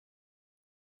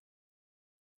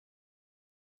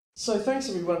So thanks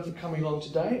everyone for coming along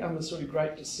today. It's really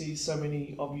great to see so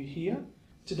many of you here.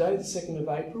 Today, the 2nd of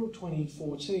April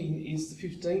 2014, is the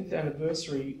 15th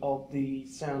anniversary of the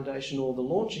foundation or the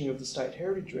launching of the State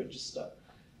Heritage Register,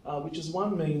 which is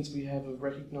one means we have of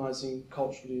recognising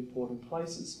culturally important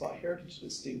places by heritage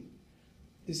listing.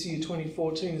 This year,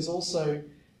 2014, is also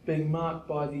being marked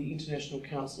by the International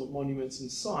Council of Monuments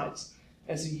and Sites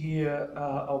as a year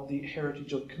of the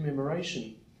Heritage of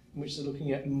Commemoration, in which they're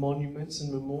looking at monuments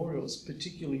and memorials,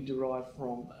 particularly derived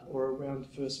from or around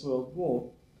the First World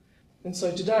War. And so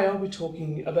today I'll be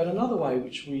talking about another way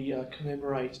which we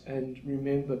commemorate and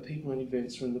remember people and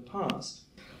events from the past.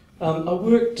 I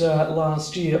worked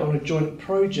last year on a joint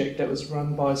project that was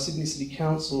run by Sydney City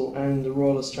Council and the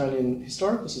Royal Australian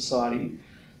Historical Society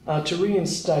to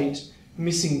reinstate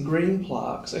missing green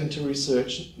plaques and to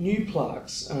research new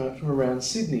plaques from around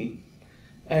Sydney.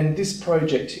 And this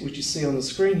project, which you see on the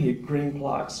screen here, Green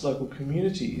Plaques, Local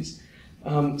Communities,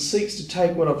 seeks to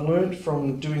take what I've learned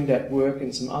from doing that work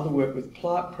and some other work with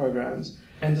plaque programs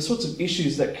and the sorts of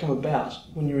issues that come about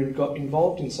when you're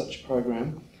involved in such a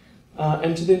program,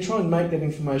 and to then try and make that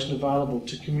information available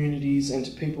to communities and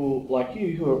to people like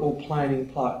you who are all planning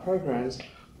plaque programs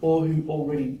or who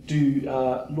already do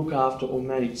look after or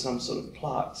manage some sort of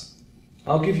plaques.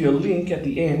 I'll give you a link at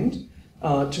the end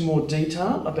to more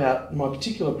detail about my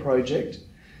particular project.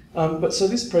 So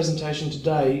this presentation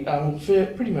today will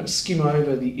pretty much skim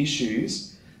over the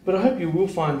issues, but I hope you will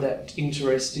find that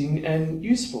interesting and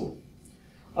useful.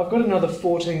 I've got another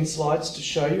 14 slides to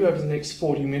show you over the next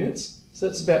 40 minutes, so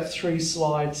that's about 3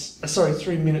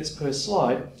 minutes per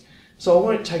slide. So I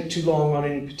won't take too long on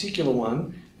any particular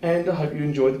one, and I hope you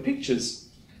enjoy the pictures.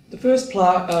 The first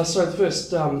slide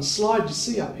you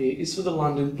see up here is for the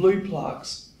London Blue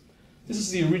Plaques. This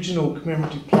is the original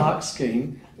commemorative plaque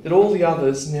scheme that all the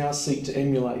others now seek to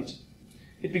emulate.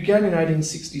 It began in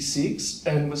 1866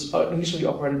 and was initially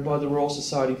operated by the Royal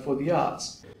Society for the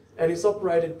Arts, and it's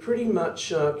operated pretty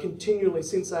much continually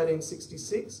since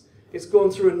 1866. It's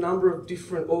gone through a number of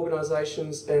different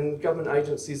organisations and government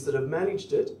agencies that have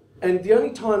managed it, and the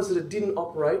only times that it didn't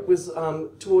operate was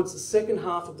towards the second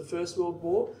half of the First World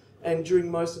War and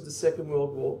during most of the Second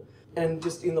World War, and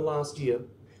just in the last year.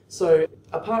 So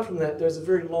apart from that, there's a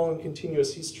very long and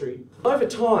continuous history. Over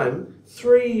time,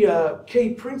 3 key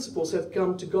principles have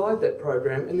come to guide that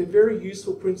program, and they're very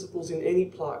useful principles in any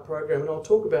plaque program, and I'll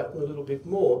talk about them a little bit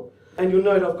more. And you'll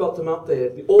note I've got them up there.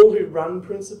 The all who run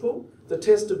principle, the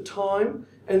test of time,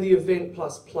 and the event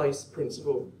plus place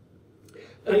principle.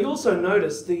 And you also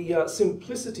notice the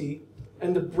simplicity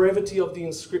and the brevity of the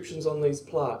inscriptions on these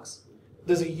plaques.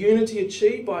 There's a unity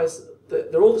achieved by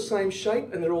they're all the same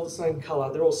shape and they're all the same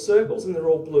colour. They're all circles and they're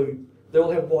all blue. They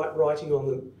all have white writing on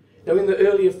them. Now in the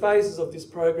earlier phases of this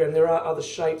program there are other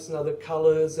shapes and other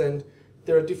colours and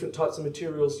there are different types of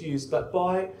materials used, but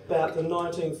by about the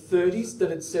 1930s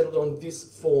that had settled on this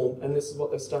form, and this is what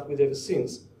they've stuck with ever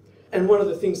since. And one of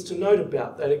the things to note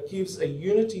about that, it gives a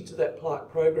unity to that plaque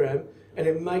program and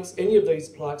it makes any of these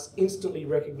plaques instantly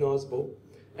recognisable,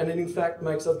 and it in fact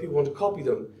makes other people want to copy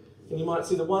them. And you might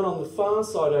see the one on the far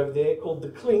side over there called the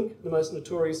Clink, the most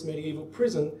notorious medieval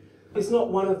prison, is not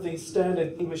one of the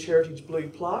standard English Heritage Blue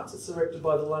plaques. It's erected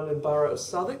by the London Borough of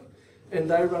Southwark, and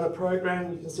they run a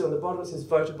program, you can see on the bottom it says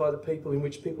voted by the people, in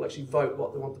which people actually vote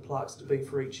what they want the plaques to be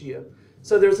for each year.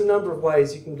 So there's a number of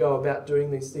ways you can go about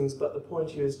doing these things, but the point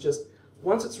here is just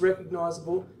once it's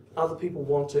recognisable, other people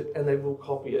want it and they will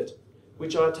copy it,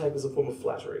 which I take as a form of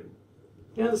flattery.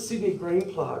 Now the Sydney Green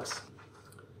Plaques.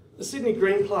 The Sydney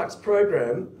Green Plaques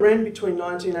program ran between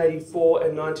 1984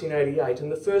 and 1988,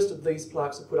 and the first of these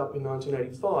plaques were put up in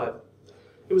 1985.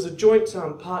 It was a joint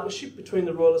partnership between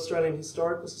the Royal Australian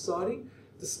Historical Society,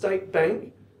 the State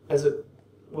Bank,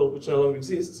 which no longer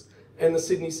exists, and the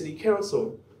Sydney City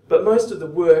Council. But most of the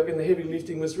work and the heavy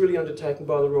lifting was really undertaken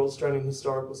by the Royal Australian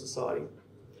Historical Society.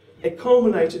 It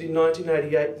culminated in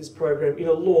 1988, this program, in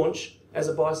a launch as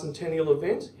a bicentennial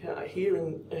event here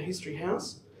in History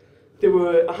House. There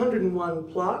were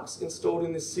 101 plaques installed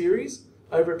in this series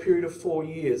over a period of 4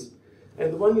 years.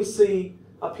 And the one you see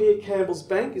up here, Campbell's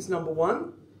Bank, is number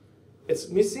 1. It's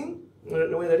missing, I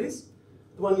don't know where that is.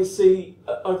 The one you see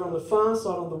over on the far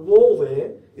side on the wall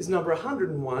there is number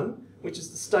 101, which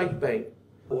is the State Bank,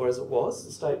 or as it was,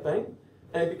 the State Bank.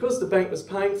 And because the bank was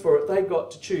paying for it, they got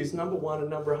to choose number 1 and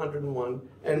number 101.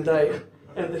 And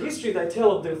the history they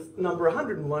tell of the number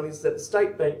 101 is that the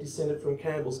State Bank descended from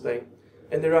Campbell's Bank.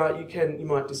 And you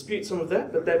might dispute some of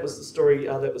that, but that was the story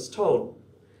that was told.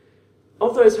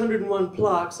 Of those 101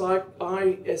 plaques,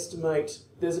 I estimate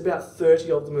there's about 30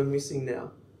 of them are missing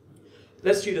now.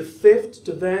 That's due to theft,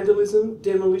 to vandalism,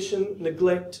 demolition,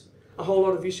 neglect, A whole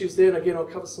lot of issues there, and again I'll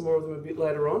cover some more of them a bit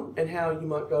later on, and how you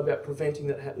might go about preventing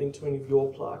that happening to any of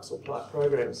your plaques or plaque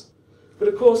programs. But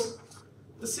of course,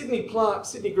 the Sydney plaques,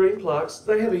 Sydney green plaques,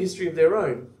 they have a history of their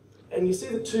own. And you see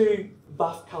the two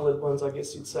buff-coloured ones, I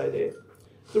guess you'd say there.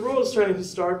 The Royal Australian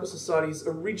Historical Society's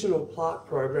original plaque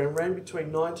program ran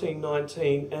between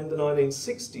 1919 and the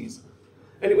 1960s,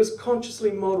 and it was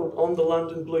consciously modelled on the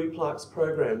London Blue Plaques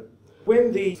program.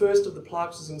 When the first of the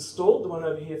plaques was installed, the one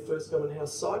over here, First Government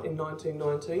House site, in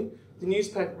 1919, the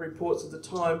newspaper reports at the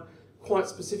time quite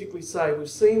specifically say, we've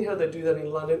seen how they do that in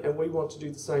London and we want to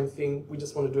do the same thing, we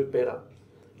just want to do it better.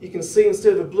 You can see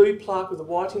instead of a blue plaque with a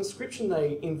white inscription,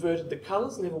 they inverted the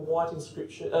colours and have a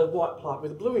white plaque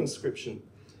with a blue inscription.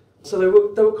 So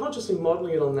they were consciously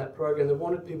modelling it on that program. They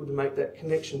wanted people to make that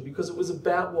connection because it was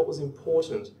about what was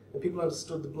important, and people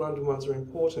understood the London ones are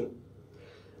important.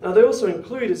 Now they also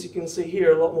include, as you can see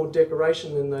here, a lot more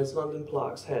decoration than those London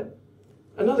plaques had.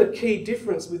 Another key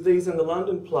difference with these and the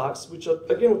London plaques, which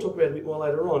again we'll talk about a bit more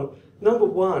later on, number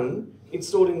one,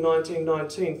 installed in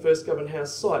 1919, First Government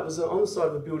House site, was on the side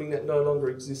of a building that no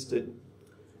longer existed.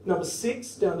 Number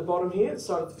 6, down the bottom here, the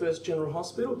site of the First General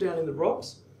Hospital, down in the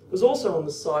rocks, was also on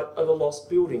the site of a lost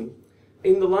building.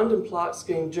 In the London plaque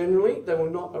scheme generally, they will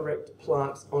not erect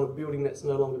plaques on a building that's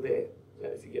no longer there,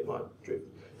 if you get my drift.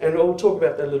 And I'll talk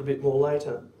about that a little bit more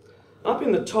later. Up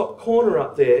in the top corner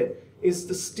up there is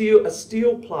a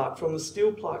steel plaque from the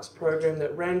Steel Plaques program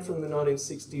that ran from the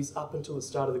 1960s up until the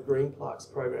start of the Green Plaques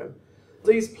program.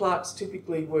 These plaques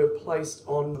typically were placed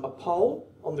on a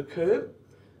pole on the curb.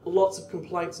 Lots of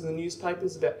complaints in the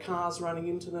newspapers about cars running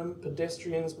into them,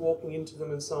 pedestrians walking into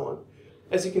them and so on.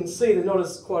 As you can see, they're not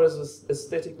quite as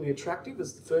aesthetically attractive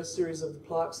as the first series of the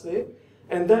plaques there.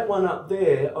 And that one up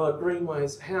there,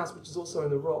 Greenway's house, which is also in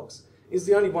the rocks, is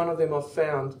the only one of them I've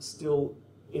found still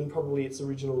in probably its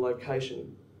original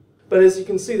location. But as you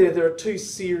can see there are two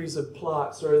series of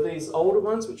plaques. There are these older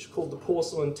ones, which are called the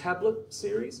porcelain tablet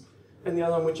series, and the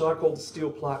other one, which I call the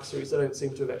steel plaque series. They don't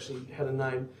seem to have actually had a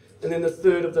name. And then the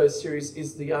third of those series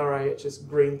is the RAHS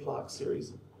green plaque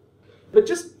series. But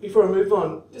just before I move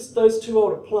on, just those two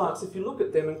older plaques, if you look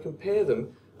at them and compare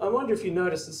them, I wonder if you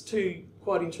notice there's two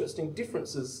quite interesting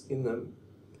differences in them.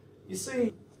 You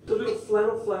see the little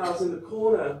flannel flowers in the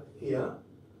corner here,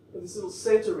 and this little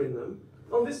centre in them.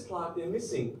 On this plaque they're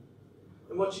missing.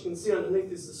 And what you can see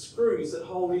underneath is the screws that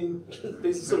hold in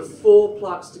these sort of 4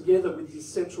 plaques together with this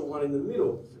central one in the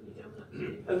middle.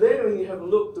 And then when you have a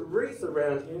look, the wreath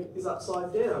around here is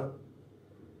upside down.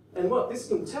 And what this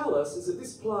can tell us is that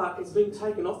this plaque has been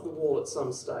taken off the wall at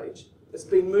some stage. It's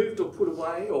been moved or put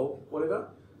away or whatever.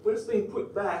 When it's been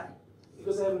put back,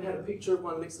 because they haven't had a picture of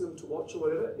one next to them to watch or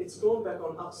whatever, it's gone back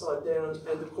on upside down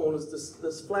and the corners,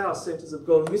 the flower centres have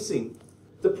gone missing.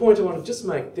 The point I want to just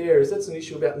make there is that's an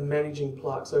issue about managing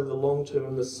plaques over the long term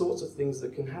and the sorts of things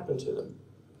that can happen to them.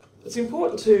 It's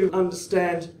important to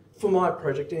understand, for my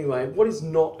project anyway, what is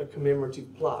not a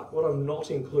commemorative plaque, what I'm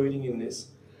not including in this.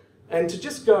 And to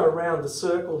just go around the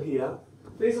circle here,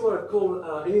 these are what I call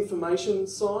an information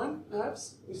sign,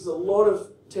 perhaps. There's a lot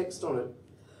of text on it.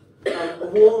 A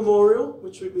war memorial,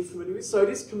 which we'd be familiar with. So it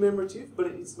is commemorative, but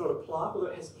it's not a plaque, although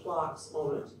it has plaques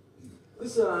on it.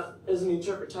 This is an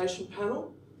interpretation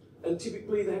panel, and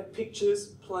typically they have pictures,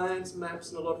 plans,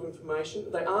 maps, and a lot of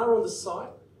information. They are on the site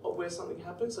of where something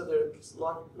happened, so they're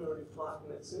like a commemorative plaque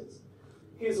in that sense.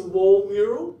 Here's a wall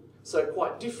mural, so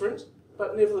quite different,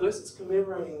 but nevertheless it's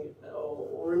commemorating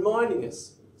or reminding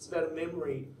us. It's about a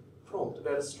memory prompt,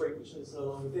 about a street which is no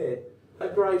longer there.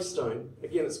 A gravestone,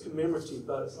 again it's commemorative,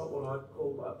 but it's not what I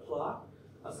call a plaque.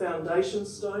 A foundation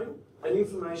stone, an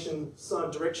information sign,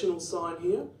 directional sign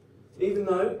here, even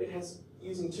though it has,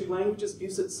 using 2 languages,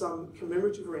 gives it some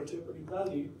commemorative or interpretive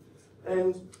value,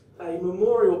 and a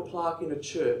memorial plaque in a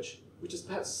church, which is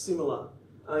perhaps similar.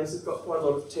 It's got quite a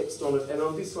lot of text on it, and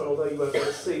on this one, although you won't be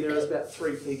able to see, there is about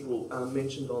 3 people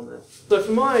mentioned on that. So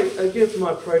for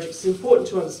my project, it's important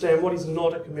to understand what is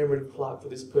not a commemorative plaque for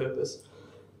this purpose.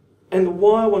 And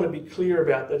why I want to be clear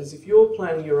about that is if you're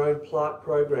planning your own plaque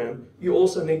program, you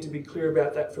also need to be clear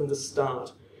about that from the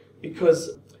start,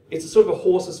 because it's a sort of a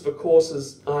horses for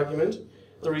courses argument.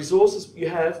 The resources you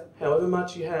have, however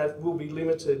much you have, will be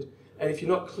limited. And if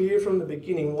you're not clear from the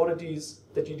beginning what it is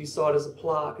that you decide as a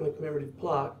plaque and a commemorative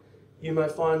plaque, you may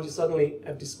find you suddenly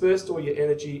have dispersed all your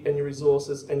energy and your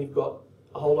resources and you've got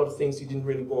a whole lot of things you didn't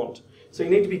really want. So you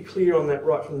need to be clear on that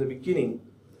right from the beginning.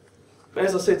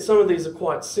 As I said, some of these are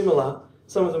quite similar,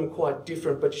 some of them are quite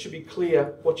different, but you should be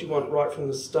clear what you want right from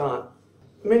the start.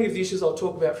 Many of the issues I'll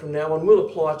talk about from now on will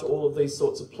apply to all of these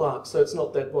sorts of plaques, so it's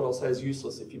not that what I'll say is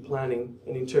useless if you're planning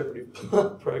an interpretive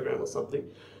plaque program or something.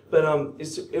 but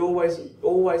it's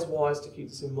always wise to keep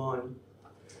this in mind.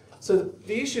 So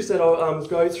the issues that I'll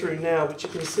go through now, which you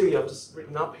can see I've just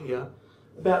written up here,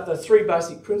 about the three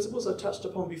basic principles I touched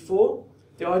upon before,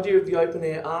 the idea of the open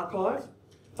air archive,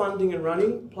 funding and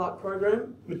running plaque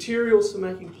program, materials for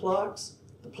making plaques,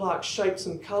 the plaque shapes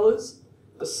and colours,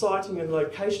 the siting and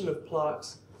location of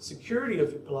plaques, security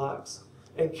of your plaques,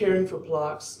 and caring for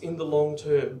plaques in the long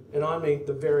term, and I mean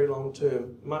the very long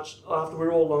term, much after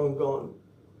we're all long and gone.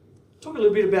 Talk a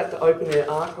little bit about the open air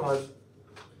archive.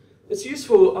 It's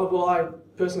useful, well I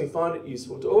personally find it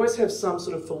useful, to always have some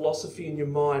sort of philosophy in your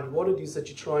mind, what it is that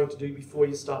you're trying to do before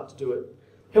you start to do it.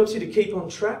 Helps you to keep on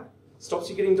track, stops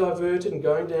you getting diverted and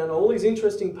going down all these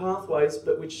interesting pathways,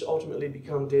 but which ultimately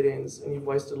become dead ends, and you've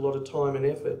wasted a lot of time and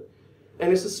effort.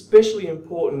 And it's especially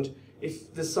important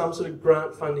if there's some sort of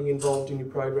grant funding involved in your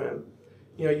program.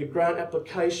 You know, your grant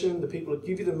application, the people that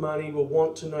give you the money will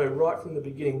want to know right from the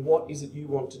beginning what is it you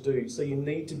want to do. So you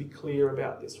need to be clear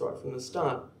about this right from the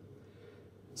start.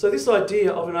 So this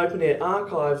idea of an open air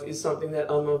archive is something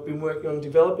that I've been working on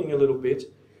developing a little bit.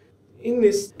 In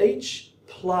this, each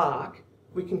plaque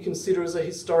we can consider as a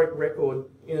historic record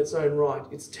in its own right.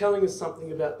 It's telling us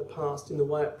something about the past in the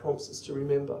way it prompts us to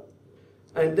remember.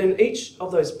 And then each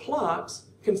of those plaques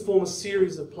can form a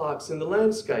series of plaques in the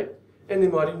landscape, and there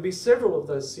might even be several of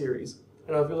those series.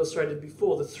 And I've illustrated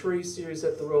before the 3 series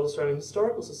that the Royal Australian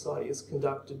Historical Society has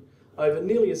conducted over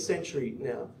nearly a century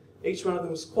now. Each one of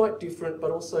them is quite different,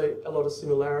 but also a lot of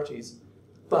similarities.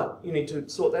 But you need to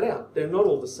sort that out. They're not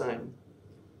all the same.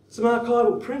 Some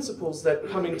archival principles that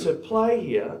come into play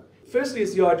here. Firstly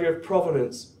is the idea of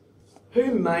provenance.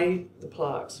 Who made the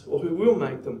plaques, or who will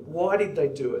make them? Why did they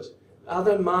do it? Are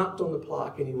they marked on the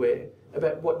plaque anywhere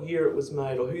about what year it was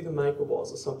made or who the maker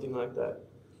was or something like that?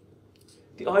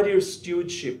 The idea of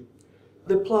stewardship.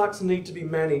 The plaques need to be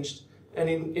managed, and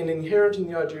in inherent in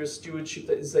the idea of stewardship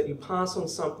is that you pass on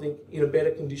something in a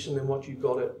better condition than what you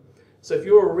got it. So if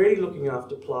you're already looking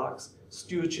after plaques,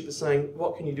 stewardship is saying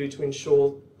what can you do to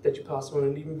ensure that you pass them on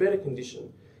in an even better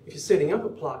condition. If you're setting up a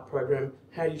plaque program,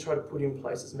 how do you try to put in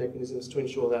place mechanisms to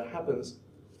ensure that happens?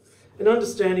 And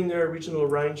understanding their original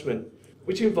arrangement,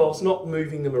 which involves not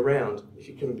moving them around, if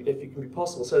it can be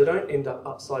possible, so they don't end up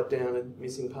upside down and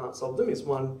missing parts of them, is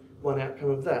one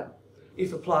outcome of that.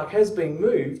 If a plaque has been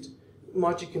moved,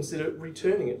 might you consider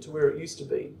returning it to where it used to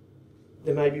be?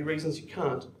 There may be reasons you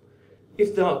can't.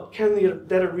 If not, can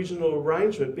that original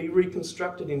arrangement be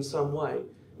reconstructed in some way?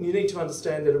 And you need to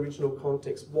understand that original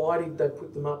context. Why did they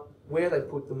put them up? Where they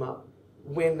put them up?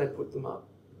 When they put them up?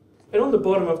 And on the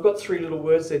bottom, I've got 3 little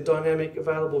words there: dynamic,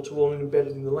 available to all, and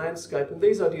embedded in the landscape. And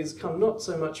these ideas come not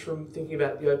so much from thinking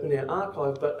about the open air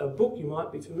archive, but a book you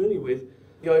might be familiar with,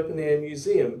 The Open Air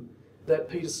Museum, that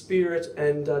Peter Spearett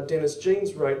and Dennis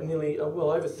Jeans wrote nearly,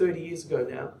 over 30 years ago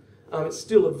now. It's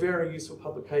still a very useful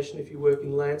publication if you work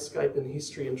in landscape and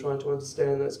history and trying to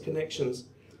understand those connections.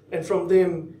 And from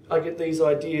them, I get these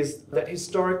ideas that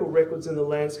historical records in the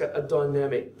landscape are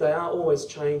dynamic. They are always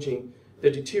changing. They're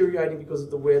deteriorating because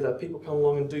of the weather. People come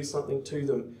along and do something to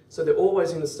them. So they're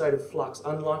always in a state of flux,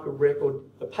 unlike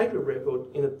a paper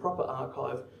record in a proper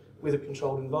archive with a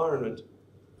controlled environment.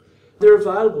 They're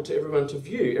available to everyone to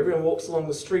view. Everyone walks along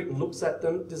the street and looks at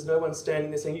them. There's no one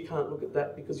standing there saying, you can't look at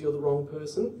that because you're the wrong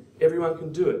person. Everyone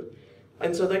can do it.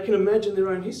 And so they can imagine their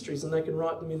own histories and they can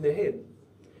write them in their head.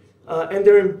 And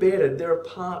they're embedded. They're a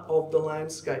part of the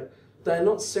landscape. They're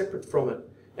not separate from it.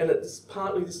 And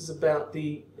partly this is about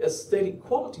the aesthetic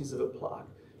qualities of a plaque.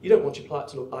 You don't want your plaque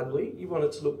to look ugly. You want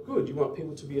it to look good. You want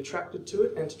people to be attracted to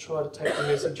it and to try to take the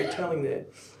message you're telling there.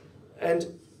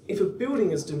 And if a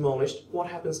building is demolished, what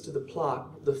happens to the plaque?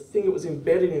 The thing it was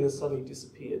embedded in has suddenly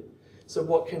disappeared. So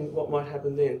what might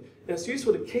happen then? And it's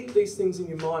useful to keep these things in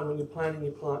your mind when you're planning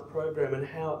your plaque program and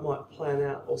how it might plan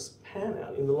out or pan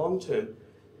out in the long term.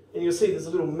 And you'll see there's a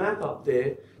little map up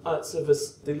there. It's of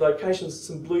the locations of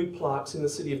some blue plaques in the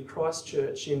city of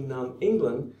Christchurch in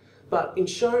England. But in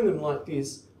showing them like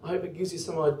this, I hope it gives you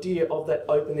some idea of that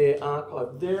open air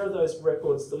archive. There are those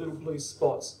records, the little blue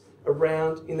spots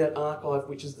around in that archive,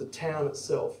 which is the town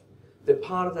itself. They're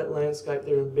part of that landscape,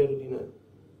 they're embedded in it.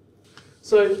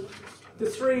 So the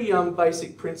 3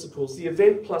 basic principles, the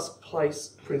event plus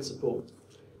place principle.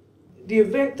 The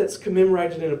event that's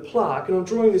commemorated in a plaque, and I'm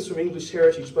drawing this from English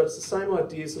Heritage, but it's the same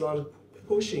ideas that I'm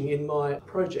pushing in my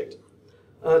project.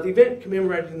 The event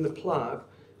commemorated in the plaque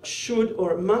should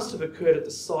or it must have occurred at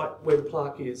the site where the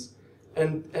plaque is.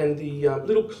 And the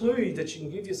little clue that you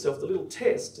can give yourself, the little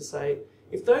test to say,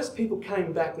 if those people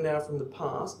came back now from the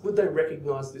past, would they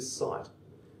recognise this site?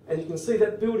 And you can see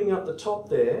that building up the top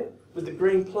there with the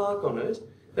green plaque on it.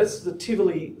 That's the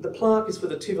Tivoli. The plaque is for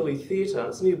the Tivoli Theatre.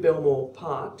 It's near Belmore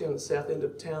Park, down the south end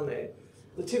of town there.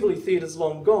 The Tivoli Theatre's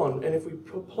long gone, and if we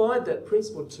applied that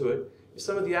principle to it, if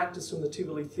some of the actors from the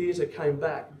Tivoli Theatre came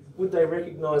back, would they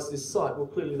recognise this site? Well,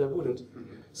 clearly they wouldn't.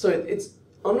 So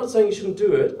I'm not saying you shouldn't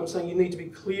do it, I'm saying you need to be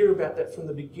clear about that from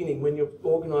the beginning when you're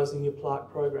organising your plaque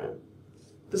program.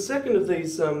 The second of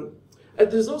these,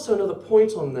 there's also another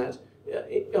point on that.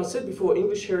 I said before,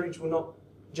 English Heritage will not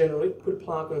generally put a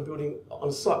plaque on a building, on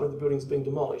a site where the building's been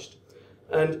demolished.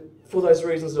 And for those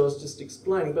reasons that I was just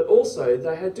explaining, but also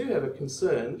they do have a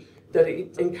concern that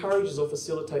it encourages or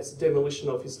facilitates the demolition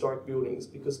of historic buildings,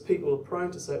 because people are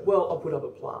prone to say, well, I'll put up a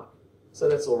plaque. So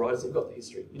that's all right, you've got the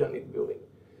history, you don't need the building.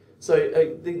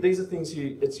 So these are things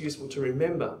it's useful to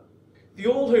remember. The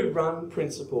all who run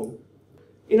principle.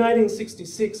 In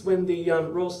 1866, when the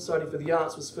Royal Society for the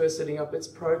Arts was first setting up its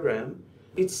program,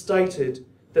 it stated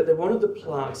that they wanted the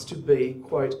plaques to be,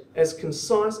 quote, as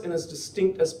concise and as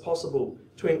distinct as possible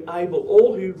to enable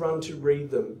all who run to read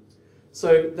them.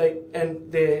 So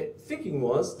their thinking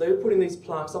was they were putting these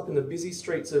plaques up in the busy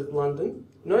streets of London.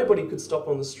 Nobody could stop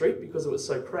on the street because it was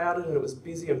so crowded and it was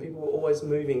busy and people were always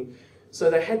moving. So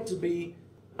there had to be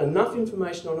enough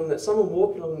information on them that someone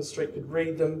walking along the street could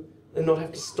read them and not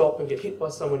have to stop and get hit by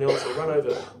someone else or run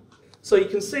over. So you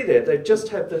can see there, they just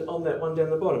have on that one down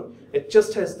the bottom, it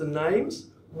just has the names,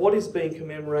 what is being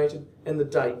commemorated, and the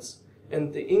dates.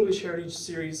 And the English Heritage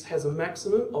Series has a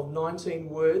maximum of 19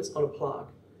 words on a plaque.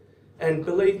 And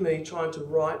believe me, trying to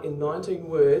write in 19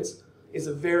 words is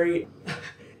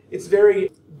it's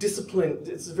very disciplined,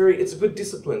 it's a good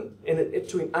discipline, and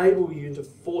to enable you and to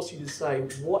force you to say,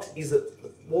 what is it,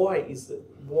 why is it,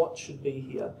 what should be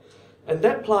here? And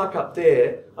that plaque up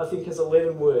there, I think, has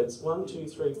 11 words. 1, 2,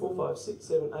 3, 4, 5, 6,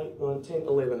 7, 8, 9, 10,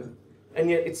 11. And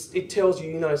yet it tells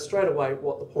you, straight away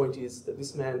what the point is, that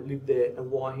this man lived there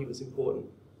and why he was important.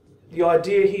 The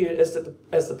idea here is that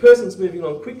as the person's moving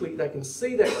along quickly, they can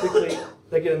see that quickly,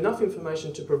 they get enough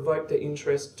information to provoke their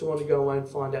interest to want to go away and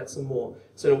find out some more.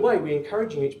 So in a way, we're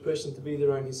encouraging each person to be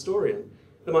their own historian.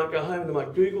 They might go home, they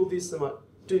might Google this, they might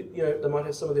they might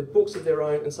have some of their books of their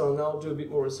own and so on, and they'll do a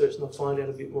bit more research and they'll find out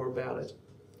a bit more about it.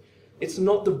 It's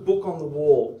not the book on the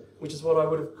wall, which is what I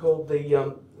would have called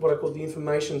what I called the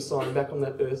information sign back on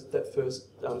that first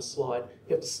slide.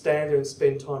 You have to stand there and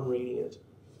spend time reading it.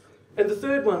 And the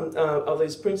third one of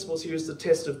these principles here is the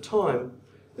test of time.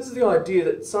 This is the idea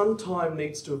that some time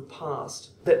needs to have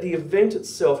passed, that the event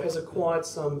itself has acquired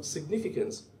some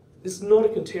significance. This is not a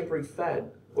contemporary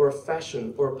fad or a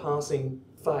fashion or a passing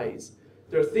phase.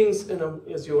 There are things, and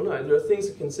as you all know, there are things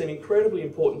that can seem incredibly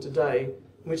important today,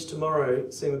 which tomorrow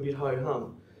seem a bit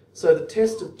ho-hum. So the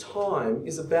test of time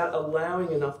is about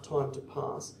allowing enough time to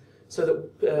pass so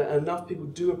that enough people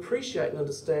do appreciate and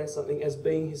understand something as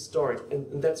being historic,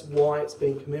 and that's why it's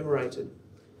being commemorated.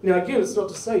 Now again, it's not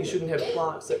to say you shouldn't have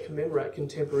plaques that commemorate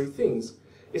contemporary things.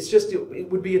 It's just it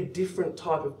would be a different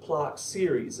type of plaque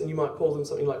series, and you might call them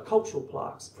something like cultural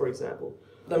plaques, for example.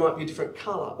 They might be a different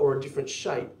colour or a different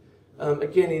shape.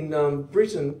 Again, in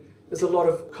Britain, there's a lot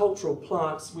of cultural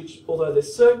plaques which, although they're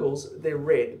circles, they're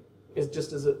red,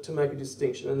 to make a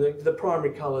distinction. And the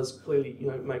primary colours clearly,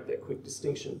 make that quick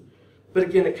distinction. But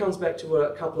again, it comes back to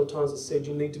what a couple of times I said,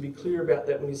 you need to be clear about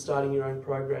that when you're starting your own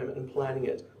program and planning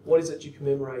it. What is it you're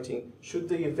commemorating? Should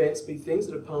the events be things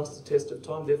that have passed the test of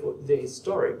time, therefore they're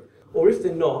historic? Or if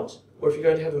they're not, or if you're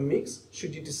going to have a mix,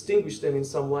 should you distinguish them in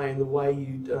some way in the way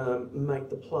you make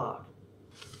the plaque?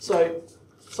 So,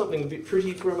 something a bit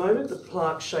pretty for a moment, the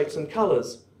plaque shapes and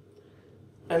colours.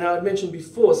 And I mentioned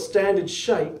before, standard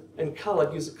shape and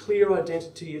colour gives a clear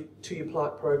identity to your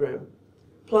plaque program.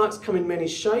 Plaques come in many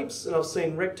shapes, and I've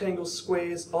seen rectangles,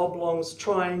 squares, oblongs,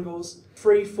 triangles,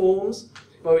 free forms,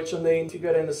 by which I mean if you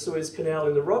go down the Suez Canal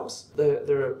in the rocks,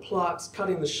 there are plaques cut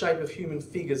in the shape of human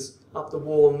figures up the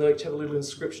wall, and they each have a little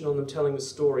inscription on them telling a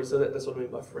story, so that's what I mean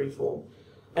by free form.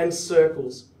 And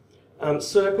circles.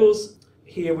 Circles,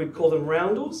 here we'd call them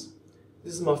roundels.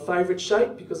 This is my favourite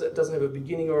shape because it doesn't have a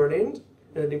beginning or an end,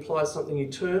 and it implies something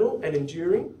eternal and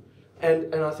enduring.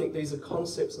 And I think these are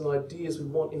concepts and ideas we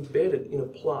want embedded in a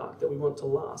plaque that we want to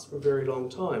last for a very long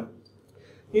time.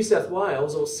 New South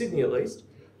Wales, or Sydney at least,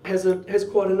 has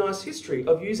quite a nice history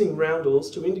of using roundels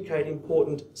to indicate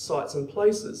important sites and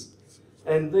places.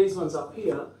 And these ones up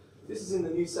here, this is in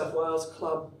the New South Wales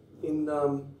Club in,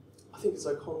 I think it's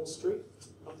O'Connell Street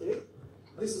up there.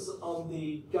 This is on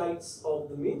the gates of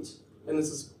the Mint, and this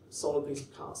is a solid piece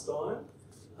of cast iron.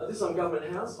 This is on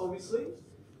Government House, obviously.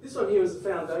 This one here is a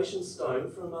foundation stone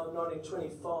from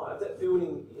 1925. That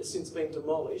building has since been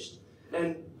demolished,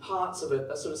 and parts of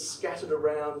it are sort of scattered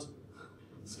around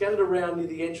scattered around near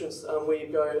the entrance where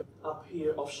you go up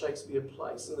here off Shakespeare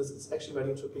Place, and it's actually made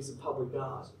into a piece of public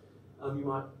art. You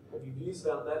might have your views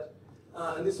about that.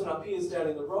 And this one up here is down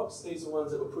in the rocks. These are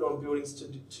ones that were put on buildings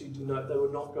to denote they were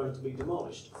not going to be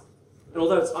demolished. And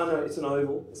although I know it's an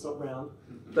oval, it's not round,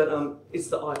 but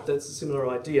that's a similar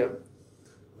idea.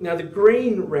 Now the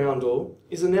green roundel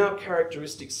is a now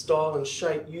characteristic style and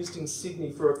shape used in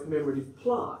Sydney for a commemorative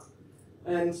plaque.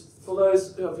 And for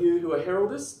those of you who are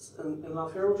heraldists and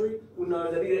love heraldry will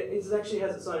know that it actually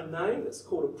has its own name. It's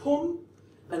called a pomme,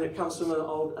 and it comes from an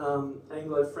old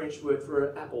Anglo-French word for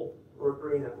an apple, or a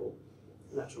green apple,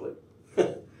 naturally.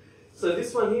 So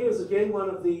this one here is again one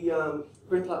of the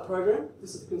Green Plaque program.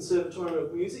 This is the Conservatorium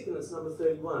of Music, and it's number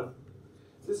 31.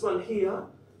 This one here,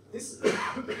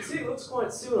 see, it looks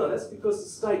quite similar. That's because the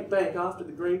State Bank, after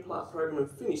the Green Plaque program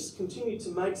had finished, continued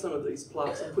to make some of these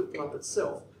plaques and put them up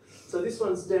itself. So this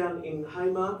one's down in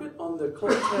Haymarket on the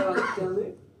clock tower down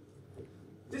there.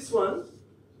 This one,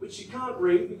 which you can't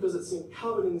read because it's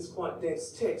covered in this quite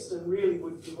dense text and really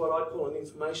would be what I'd call an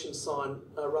information sign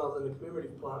rather than a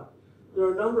commemorative plaque. There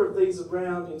are a number of these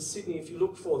around in Sydney if you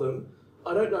look for them.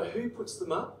 I don't know who puts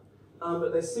them up,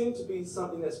 but they seem to be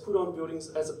something that's put on buildings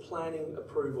as a planning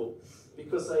approval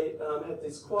because they have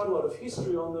quite a lot of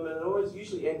history on them, and it always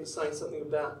usually ends with saying something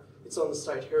about it's on the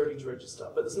State Heritage Register,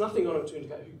 but there's nothing on them to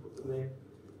indicate who put them there,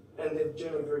 and they're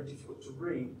generally very difficult to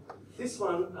read. This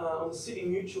one on the City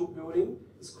Mutual building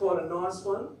is quite a nice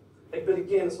one, but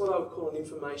again, it's what I would call an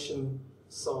information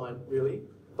sign, really.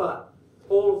 But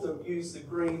all of them use the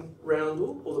green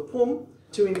roundel, or the pomme,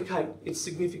 to indicate its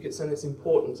significance and its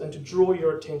importance, and to draw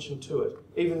your attention to it,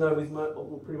 even though with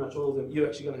pretty much all of them, you're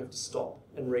actually going to have to stop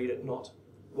and read it, not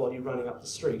while you're running up the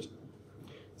street.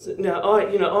 So now,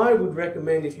 I would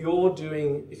recommend if you're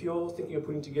thinking of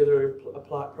putting together a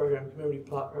plaque program, commemorative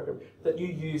plaque program, that you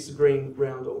use the green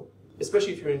roundel,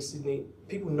 especially if you're in Sydney.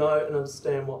 People know and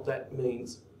understand what that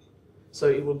means. So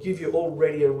it will give you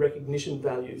already a recognition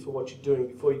value for what you're doing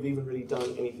before you've even really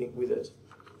done anything with it.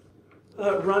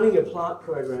 Running a plaque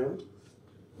program,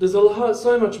 there's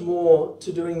so much more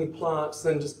to doing your plaques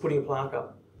than just putting a plaque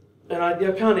up. And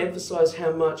I can't emphasise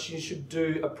how much you should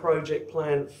do a project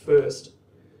plan first.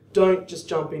 Don't just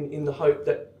jump in the hope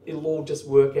that it'll all just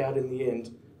work out in the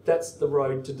end. That's the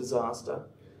road to disaster.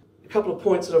 A couple of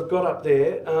points that I've got up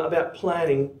there about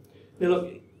planning. Now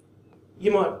look,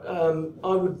 you might,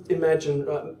 I would imagine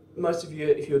most of you,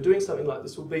 if you're doing something like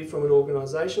this, will be from an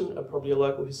organisation, probably a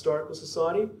local historical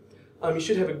society. You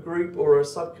should have a group or a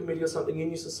subcommittee or something in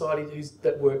your society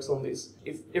that works on this.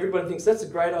 If everybody thinks that's a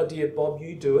great idea, Bob,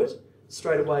 you do it,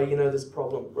 straight away you know there's a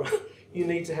problem, right? You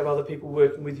need to have other people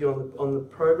working with you on the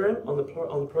program, on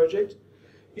the project.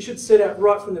 You should set out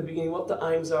right from the beginning what the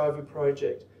aims are of your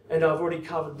project. And I've already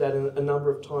covered that a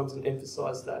number of times and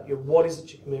emphasised that. What is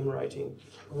it you're commemorating?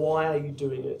 Why are you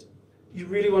doing it? You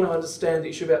really want to understand the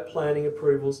issue about planning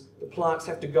approvals. The plaques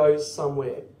have to go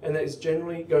somewhere, and that is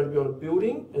generally going to be on a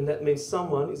building, and that means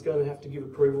someone is going to have to give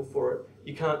approval for it.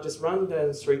 You can't just run down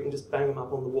the street and just bang them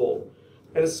up on the wall.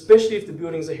 And especially if the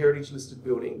building is a heritage listed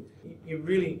building, you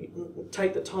really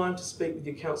take the time to speak with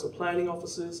your council planning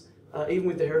officers, even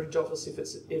with the Heritage Office if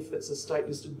it's a state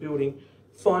listed building.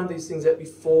 Find these things out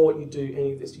before you do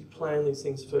any of this. You plan these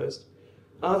things first.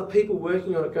 Are the people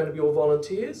working on it going to be all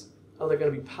volunteers? Are they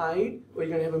going to be paid? Or are you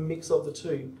going to have a mix of the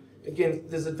two? Again,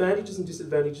 there's advantages and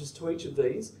disadvantages to each of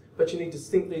these, but you need to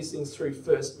think these things through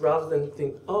first rather than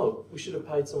think, oh, we should have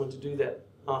paid someone to do that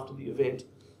after the event.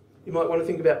 You might want to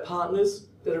think about partners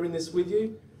that are in this with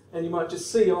you, and you might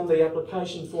just see on the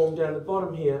application form down the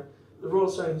bottom here, the Royal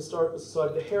Australian Historical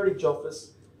Society, the Heritage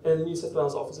Office, and the New South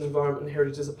Wales Office of Environment and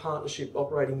Heritage. There's a partnership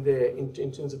operating there in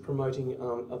terms of promoting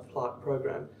a plaque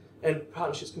program. And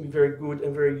partnerships can be very good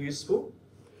and very useful.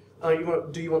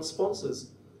 Do you want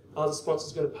sponsors? Are the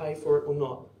sponsors going to pay for it or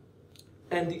not?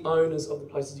 And the owners of the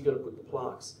places you're going to put the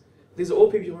plaques. These are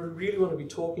all people you really want to be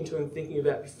talking to and thinking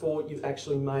about before you've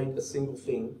actually made a single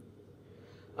thing.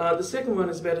 The second one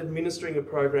is about administering a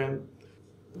program.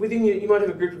 Within you might have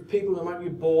a group of people, there might be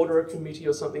a board or a committee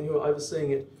or something who are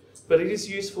overseeing it. But it is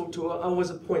useful to always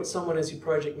appoint someone as your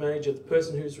project manager, the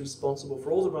person who's responsible for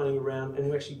all the running around and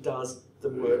who actually does the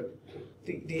work.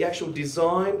 The actual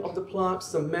design of the plaques,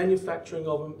 the manufacturing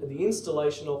of them, and the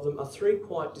installation of them are three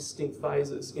quite distinct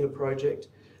phases in a project.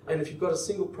 And if you've got a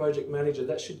single project manager,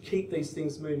 that should keep these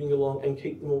things moving along and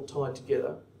keep them all tied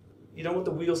together. You don't want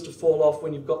the wheels to fall off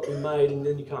when you've got them made and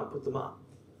then you can't put them up,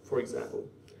 for example.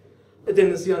 And then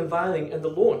there's the unveiling and the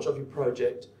launch of your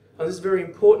project. And this is very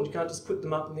important. You can't just put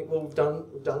them up and think, well, we've done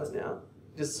it now.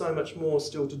 there's so much more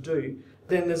still to do.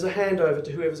 Then there's a handover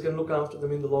to whoever's going to look after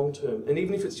them in the long term. And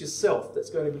even if it's yourself that's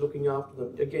going to be looking after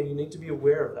them, again, you need to be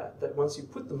aware of that once you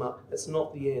put them up, that's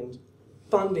not the end.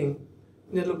 Funding.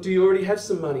 Now, look, do you already have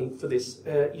some money for this?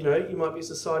 You might be a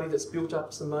society that's built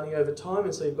up some money over time,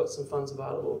 and so you've got some funds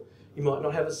available. You might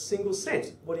not have a single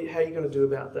cent. How are you going to do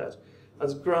about that?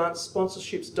 There's grants,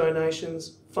 sponsorships,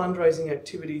 donations, fundraising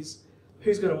activities.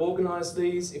 Who's going to organise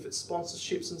these? If it's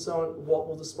sponsorships and so on, what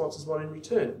will the sponsors want in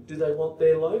return? Do they want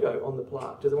their logo on the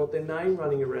plaque? Do they want their name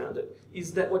running around it?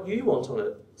 Is that what you want on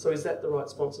it? So is that the right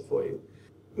sponsor for you?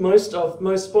 Most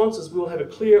sponsors will have a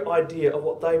clear idea of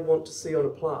what they want to see on a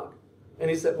plaque. And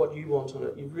is that what you want on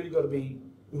it? You've really got to be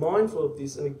mindful of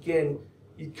this. And again,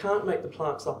 you can't make the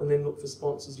plaques up and then look for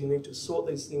sponsors. You need to sort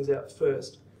these things out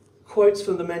first. Quotes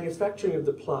from the manufacturing of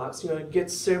the plaques,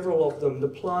 get several of them. The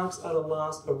plaques are to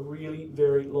last a really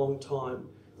very long time.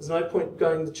 There's no point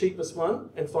going the cheapest one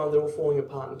and find they're all falling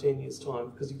apart in 10 years' time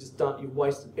because you've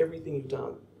wasted everything you've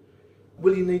done.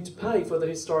 Will you need to pay for the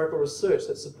historical research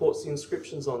that supports the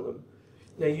inscriptions on them?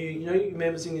 Now, your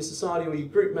members in your society or your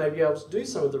group may be able to do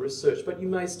some of the research, but you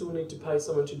may still need to pay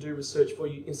someone to do research for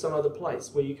you in some other place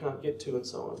where you can't get to and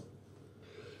so on.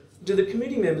 Do the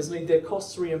committee members need their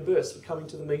costs reimbursed for coming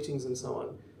to the meetings and so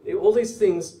on? All these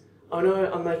things, I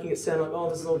know I'm making it sound like, oh,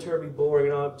 this is all terribly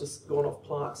boring and I've just gone off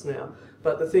plaques now.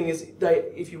 But the thing is,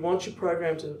 if you want your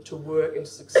program to work and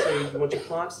to succeed, you want your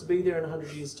plaques to be there in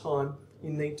 100 years' time,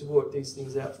 you need to work these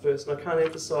things out first. And I can't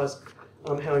emphasise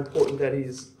how important that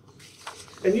is.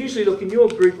 And usually, look, in your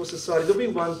group or society, there'll be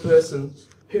one person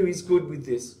who is good with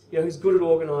this, who's good at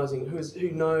organising, who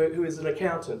is an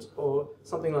accountant or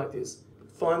something like this.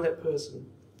 Find that person.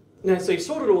 Now, so you've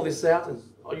sorted all this out and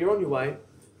you're on your way.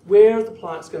 Where are the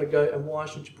plaques going to go and why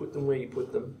should you put them where you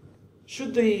put them?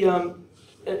 Should the,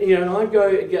 and I go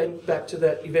again back to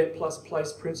that event plus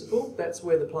place principle. That's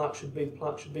where the plaque should be. The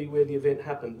plaque should be where the event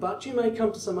happened. But you may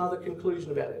come to some other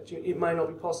conclusion about it. It may not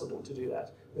be possible to do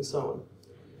that and so on.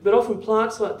 But often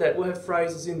plaques like that will have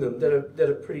phrases in them that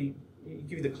are pretty,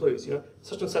 give you the clues,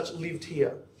 such and such lived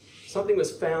here. Something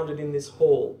was founded in this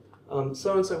hall.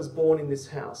 So-and-so was born in this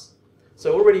house.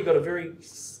 So already you've got a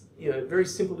very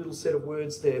simple little set of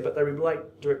words there, but they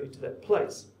relate directly to that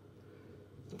place.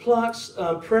 The plaques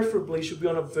preferably should be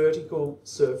on a vertical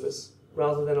surface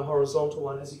rather than a horizontal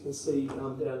one, as you can see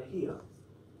down here.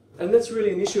 And that's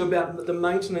really an issue about the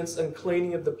maintenance and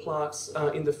cleaning of the plaques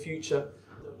in the future.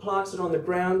 The plaques that are on the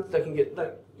ground, they can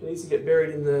easily get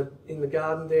buried in the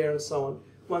garden there and so on.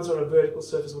 Ones on a vertical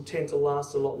surface will tend to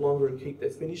last a lot longer and keep their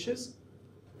finishes.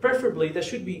 Preferably, they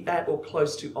should be at or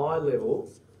close to eye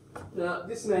level. Now,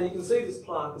 this man, you can see this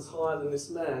plaque is higher than this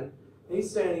man. And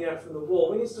he's standing out from the wall.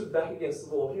 When he stood back against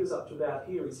the wall, he was up to about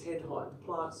here, his head height. The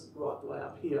plaque's right the way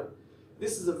up here.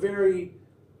 This is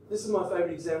my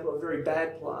favourite example of a very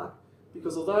bad plaque,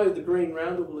 because although the green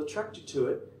roundel will attract you to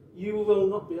it, you will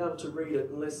not be able to read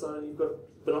it unless you've got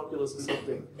binoculars or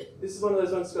something. This is one of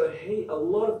those ones that's got a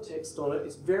lot of text on it.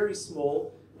 It's very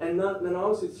small. And I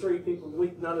was with 3 people,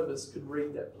 none of us could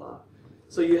read that plaque.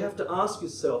 So you have to ask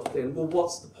yourself then, well,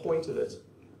 what's the point of it?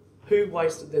 Who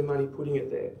wasted their money putting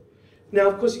it there? Now,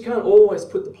 of course, you can't always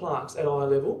put the plaques at eye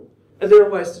level, and there are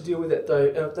ways to deal with that,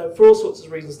 though. For all sorts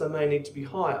of reasons, they may need to be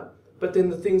higher. But then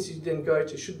the things you then go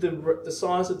to, should the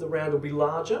size of the roundel be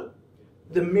larger?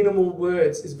 The minimal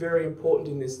words is very important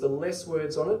in this. The less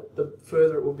words on it, the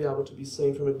further it will be able to be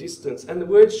seen from a distance. And the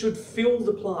words should fill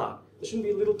the plaque. There shouldn't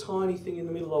be a little tiny thing in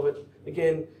the middle of it.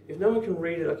 Again, if no one can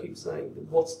read it, I keep saying,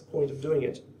 what's the point of doing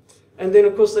it? And then,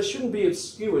 of course, they shouldn't be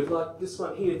obscured, like this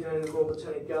one here down in the Royal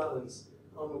Botanic Gardens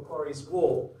on Macquarie's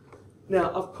wall.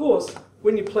 Now, of course,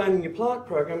 when you're planning your plaque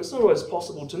program, it's not always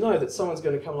possible to know that someone's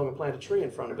going to come along and plant a tree in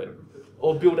front of it,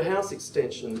 or build a house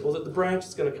extension, or that the branch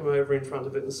is going to come over in front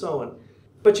of it, and so on.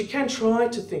 But you can try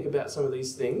to think about some of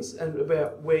these things and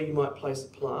about where you might place a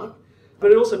plaque. But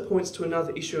it also points to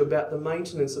another issue about the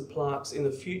maintenance of plaques in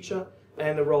the future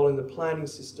and the role in the planning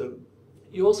system.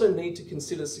 You also need to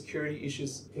consider security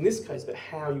issues, in this case, about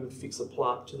how you would fix a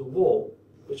plaque to the wall,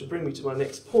 which will bring me to my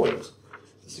next point.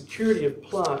 The security of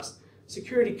plaques.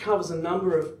 Security covers a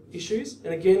number of issues,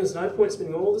 and again, there's no point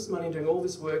spending all this money doing all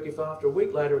this work if after a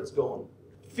week later it's gone.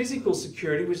 Physical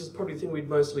security, which is probably the thing we'd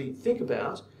mostly think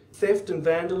about, theft and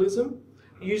vandalism,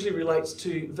 usually relates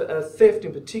to, theft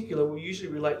in particular will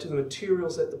usually relate to the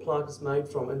materials that the plaque is made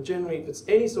from, and generally if it's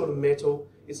any sort of metal,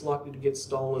 it's likely to get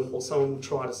stolen or someone will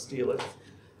try to steal it.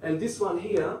 And this one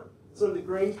here, some of the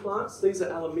green plaques, these are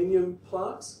aluminium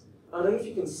plaques. I don't know if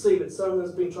you can see, but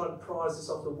someone's been trying to prise this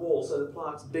off the wall, so the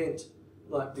plaque's bent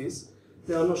like this.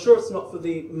 Now I'm not sure it's not for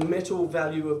the metal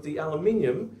value of the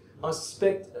aluminium. I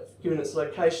suspect given its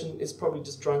location, is probably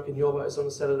just drunken yobbos on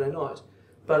a Saturday night.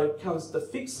 But it comes, the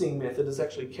fixing method has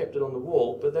actually kept it on the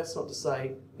wall, but that's not to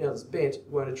say now it's bent, it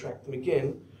won't attract them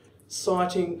again.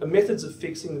 Citing methods of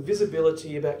fixing, the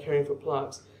visibility about caring for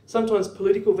plaques. Sometimes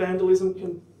political vandalism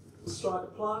can strike a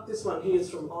plaque. This one here is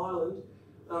from Ireland.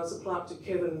 It's a plaque to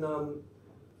Kevin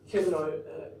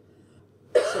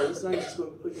sorry, his name just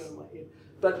went completely out of my head.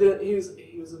 But he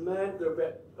was a man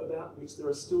about which there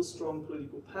are still strong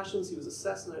political passions. He was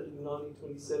assassinated in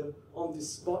 1927 on this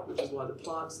spot, which is why the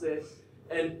plaque's there,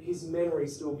 and his memory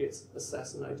still gets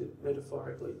assassinated,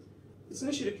 metaphorically. It's an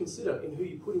issue to consider in who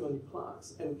you're putting on your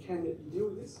plaques, and can you deal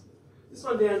with this? This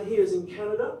one down here is in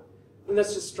Canada, and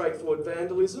that's just straightforward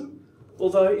vandalism,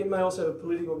 although it may also have a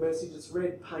political message. It's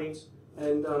red paint,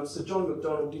 and Sir John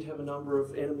Macdonald did have a number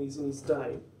of enemies in his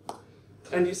day.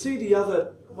 And you see the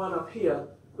other one up here,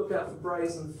 look out for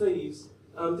brazen thieves.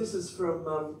 This is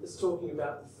from, it's talking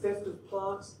about theft of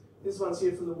plaques. This one's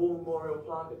here from the War Memorial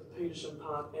plaque at the Petersham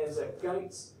Park Anzac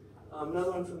Gates.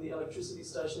 Another one from the electricity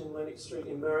station in Lennox Street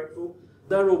in Marrickville.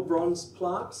 They're all bronze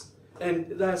plaques, and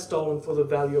they're stolen for the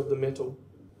value of the metal.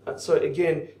 So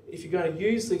again, if you're going to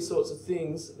use these sorts of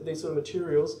things, these sort of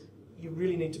materials, you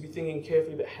really need to be thinking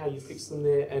carefully about how you fix them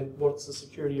there and what's the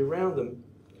security around them.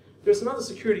 There are some other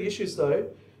security issues though.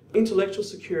 Intellectual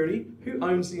security, who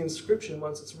owns the inscription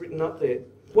once it's written up there?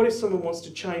 What if someone wants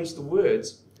to change the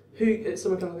words?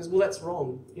 Someone comes and says, well, that's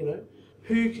wrong, you know?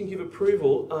 Who can give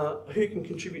approval? Who can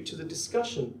contribute to the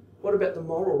discussion? What about the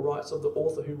moral rights of the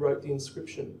author who wrote the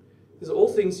inscription? These are all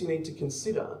things you need to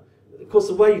consider. Of course,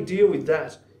 the way you deal with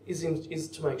that is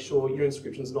to make sure your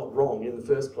inscription's not wrong in the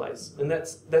first place. And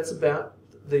that's about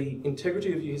the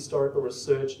integrity of your historical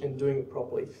research and doing it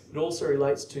properly. It also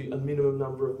relates to a minimum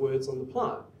number of words on the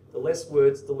plaque. The less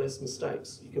words, the less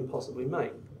mistakes you can possibly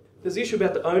make. There's the issue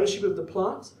about the ownership of the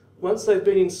plaques. Once they've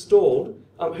been installed,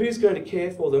 who's going to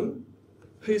care for them?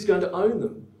 Who's going to own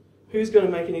them? Who's going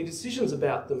to make any decisions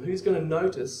about them? Who's going to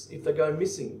notice if they go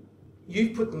missing?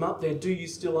 You've put them up there, do you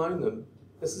still own them?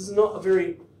 This is not a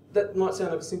very, that might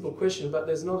sound like a simple question, but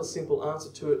there's not a simple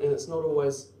answer to it, and it's not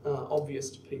always obvious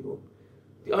to people.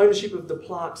 The ownership of the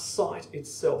plaque site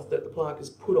itself that the plaque is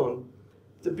put on.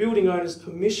 The building owner's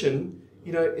permission,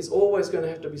 you know, is always going to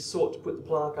have to be sought to put the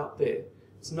plaque up there.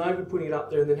 It's no good putting it up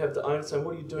there and then have the owner saying,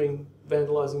 what are you doing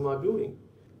vandalising my building?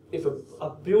 If a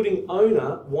building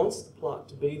owner wants the plaque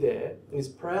to be there and is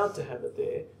proud to have it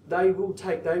there, they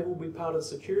will be part of the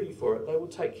security for it. They will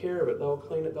take care of it, they'll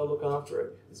clean it, they'll look after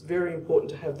it. It's very important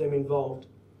to have them involved.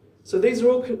 So these are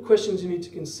all questions you need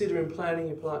to consider in planning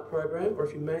your plaque program, or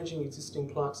if you're managing existing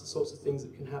plaques, the sorts of things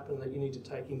that can happen that you need to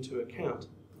take into account.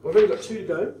 We've only got 2 to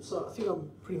go, so I think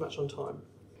I'm pretty much on time.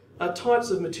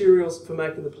 Types of materials for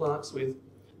making the plaques with.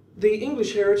 The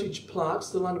English heritage plaques,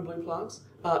 the London Blue plaques,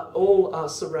 all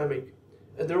ceramic.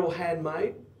 And they're all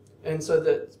handmade, and so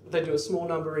that they do a small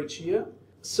number each year.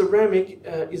 Ceramic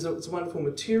it's a wonderful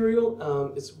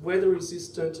material, it's weather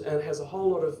resistant and has a whole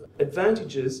lot of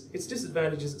advantages. Its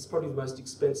disadvantages, it's probably the most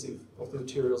expensive of the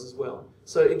materials as well.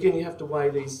 So again, you have to weigh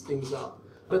these things up.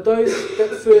 But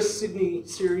that first Sydney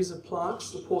series of plaques,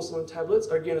 the porcelain tablets,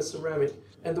 are again a ceramic,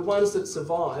 and the ones that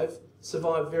survive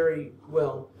very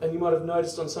well. And you might have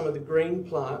noticed on some of the green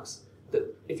plaques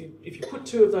that if you put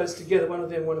 2 of those together, one of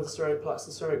the ceramic plaques,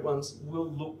 the ceramic ones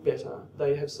will look better.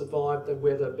 They have survived, they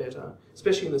weather better,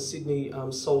 especially in the Sydney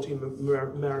salty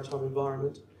maritime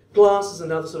environment. Glass is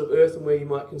another sort of earthenware you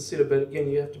might consider, but again,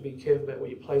 you have to be careful about where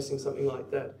you're placing something like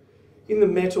that. In the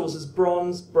metals is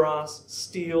bronze, brass,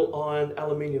 steel, iron,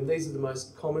 aluminium. These are the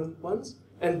most common ones.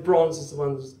 And bronze is the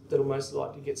ones that are most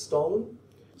likely to get stolen.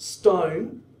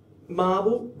 Stone,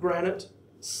 marble, granite,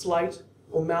 slate,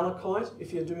 or malachite,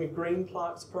 if you're doing a green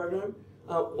plaques program.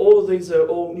 All of these are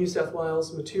all New South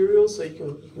Wales materials, so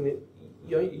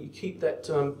you keep that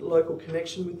local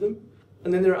connection with them.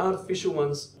 And then there are artificial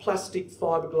ones, plastic,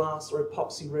 fiberglass, or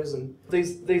epoxy resin.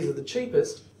 These are the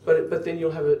cheapest, but then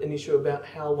you'll have an issue about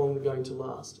how long they're going to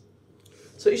last.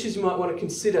 So issues you might want to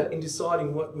consider in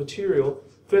deciding what material,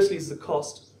 firstly is the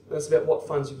cost. That's about what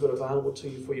funds you've got available to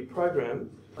you for your program.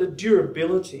 The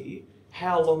durability,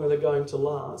 how long are they going to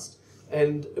last?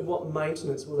 And what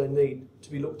maintenance will they need to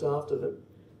be looked after them.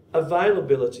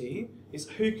 Availability is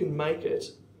who can make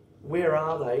it, where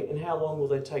are they, and how long will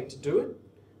they take to do it?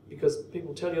 Because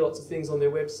people tell you lots of things on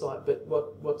their website, but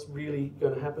what's really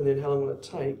going to happen then, how long will it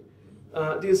take?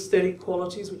 The aesthetic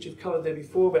qualities, which you've covered there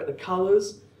before, about the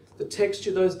colours, the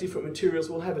texture, those different materials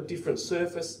will have a different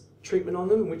surface treatment on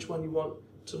them, and which one you want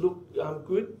to look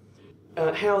good.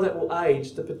 How that will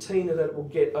age, the patina that it will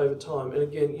get over time. And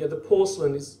again, the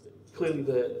porcelain is clearly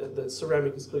the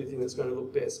ceramic is clearly the thing that's going to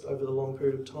look best over the long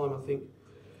period of time, I think.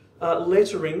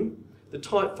 lettering, the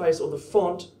typeface or the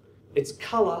font, its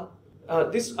colour.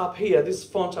 This up here, this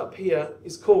font up here,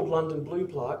 is called London Blue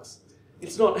Plaques.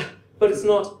 It's not, but it's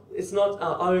not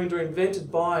owned or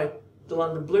invented by the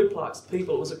London Blue Plaques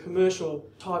people. It was a commercial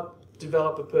type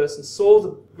developer person, saw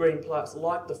the green plaques,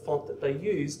 liked the font that they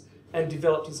used, and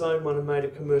developed his own one and made a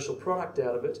commercial product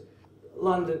out of it.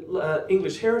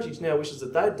 English Heritage now wishes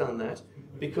that they'd done that,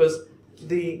 because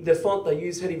the font they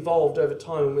used had evolved over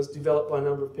time and was developed by a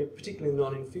number of people, particularly in the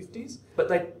 1950s, but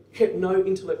they kept no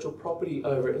intellectual property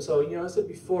over it. And so, I said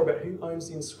before about who owns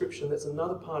the inscription, that's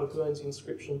another part of who owns the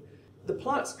inscription. The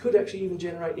plaques could actually even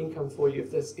generate income for you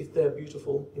if they're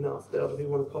beautiful enough that other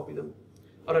people want to copy them.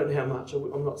 I don't know how much,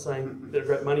 I'm not saying they're a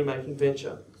great money-making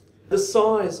venture. The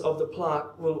size of the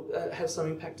plaque will have some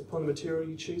impact upon the material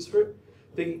you choose for it.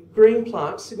 The green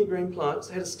plaques, Sydney green plaques,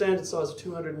 had a standard size of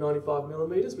 295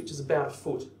 millimetres, which is about a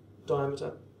foot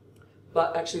diameter.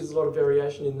 But actually there's a lot of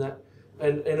variation in that.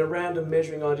 And in a random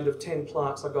measuring I did of 10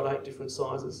 plaques, I got 8 different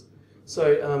sizes.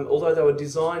 So although they were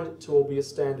designed to all be a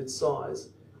standard size,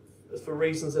 for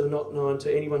reasons that are not known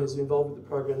to anyone who's involved with the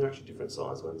program, they're actually different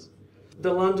size ones.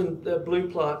 The London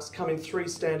Blue Plaques come in 3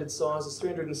 standard sizes,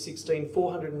 316,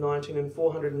 419 and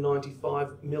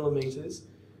 495 millimetres.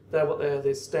 They're what they are,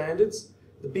 they're standards.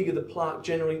 The bigger the plaque,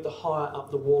 generally the higher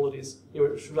up the wall it is.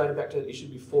 It's related back to that issue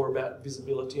before about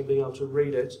visibility and being able to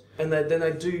read it. And then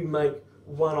they do make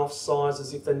one-off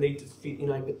sizes if they need to fit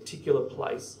in a particular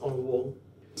place on a wall.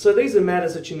 So these are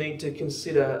matters that you need to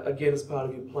consider, again, as part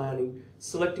of your planning.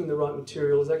 Selecting the right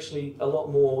material is actually a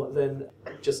lot more than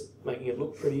just making it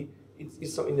look pretty.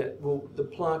 It's something that the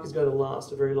plaque is going to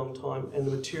last a very long time, and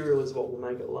the material is what will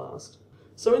make it last.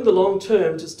 So in the long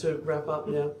term, just to wrap up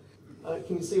now,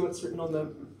 can you see what's written on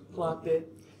the plaque there?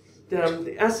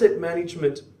 The asset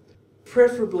management,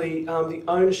 preferably the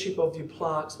ownership of your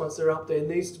plaques once they're up there,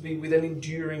 needs to be with an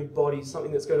enduring body,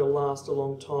 something that's going to last a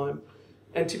long time.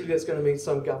 And typically that's going to mean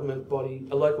some government body,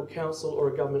 a local council or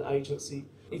a government agency.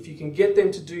 If you can get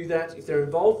them to do that, if they're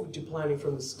involved with your planning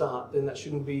from the start, then that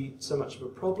shouldn't be so much of a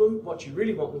problem. What you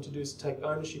really want them to do is to take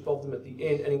ownership of them at the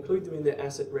end and include them in their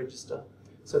asset register.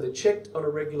 So they're checked on a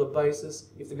regular basis.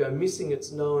 If they go missing,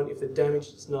 it's known. If they're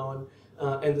damaged, it's known.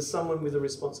 And there's someone with a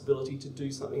responsibility to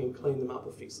do something and clean them up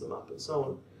or fix them up and so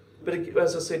on. But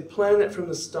as I said, plan that from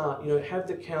the start. Have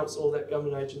the council or that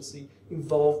government agency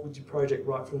involved with your project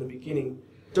right from the beginning.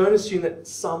 Don't assume that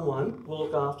someone will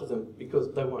look after them,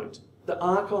 because they won't. The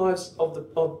archives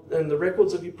and the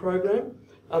records of your program,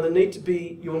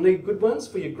 you'll need good ones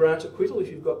for your grant acquittal if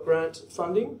you've got grant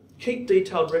funding. Keep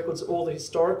detailed records of all the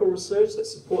historical research that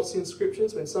supports the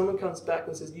inscriptions. When someone comes back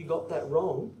and says you got that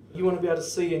wrong, you want to be able to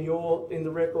see in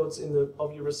the records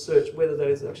of your research whether that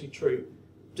is actually true.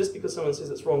 Just because someone says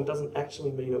it's wrong doesn't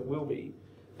actually mean it will be.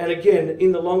 And again,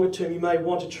 in the longer term, you may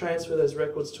want to transfer those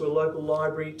records to a local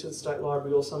library, to the state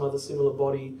library or some other similar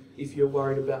body if you're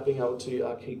worried about being able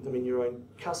to keep them in your own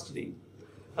custody.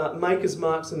 Maker's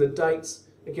marks and the dates.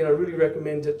 Again, I really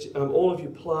recommend that all of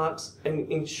your plaques,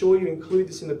 and ensure you include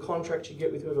this in the contract you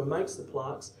get with whoever makes the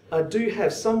plaques, do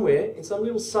have somewhere, in some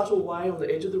little subtle way on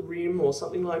the edge of the rim or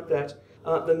something like that,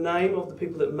 the name of the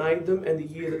people that made them and the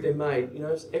year that they're made.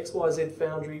 XYZ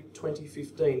Foundry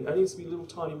 2015. Only needs to be a little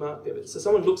tiny mark there, but so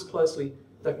someone looks closely,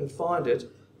 they can find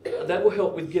it. That will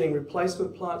help with getting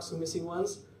replacement plaques for missing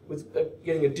ones, with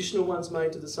getting additional ones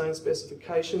made to the same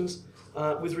specifications,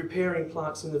 with repairing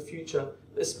plaques in the future,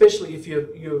 especially if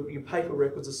your paper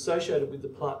records associated with the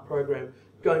plaque program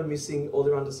go missing or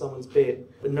they're under someone's bed.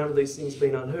 And none of these things have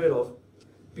been unheard of.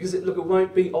 Because it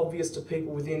won't be obvious to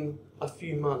people within a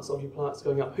few months of your plaques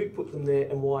going up who put them there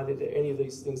and why they're there. Any of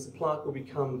these things, the plaque will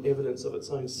become evidence of its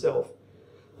own self.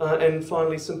 And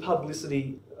finally, some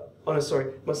publicity. My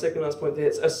second last point there,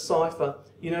 it's a cipher.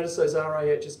 You notice those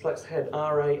RAHS plaques had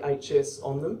RAHS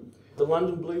on them. The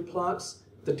London Blue plaques,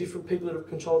 the different people that have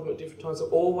controlled them at different times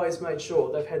have always made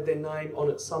sure they've had their name on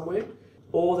it somewhere,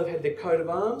 or they've had their coat of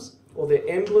arms, or their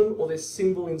emblem, or their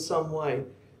symbol in some way.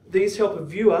 These help a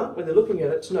viewer, when they're looking at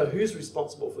it, to know who's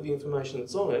responsible for the information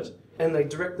that's on it, and they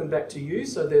direct them back to you,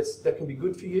 so that can be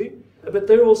good for you. But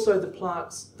they're also the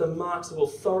plaques, the marks of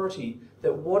authority,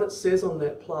 that what it says on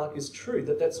that plaque is true,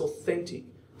 that that's authentic,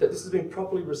 that this has been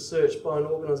properly researched by an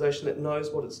organisation that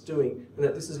knows what it's doing, and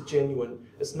that this is genuine.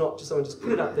 It's not just someone just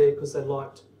put it up there because they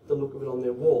liked the look of it on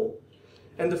their wall.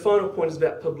 And the final point is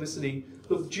about publicity.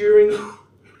 Look,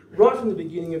 right from the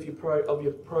beginning of your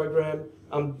program,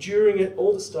 during it,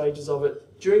 all the stages of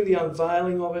it, during the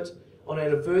unveiling of it, on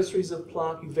anniversaries of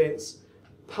plaque events,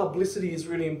 publicity is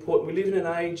really important. We live in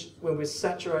an age when we're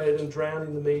saturated and drowned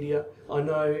in the media, I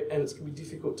know, and it's going to be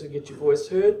difficult to get your voice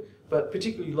heard, but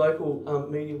particularly local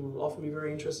media will often be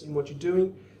very interested in what you're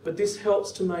doing. But this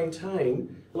helps to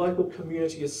maintain local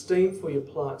community esteem for your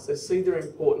plaques. They see they're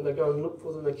important, they go and look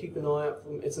for them, they keep an eye out for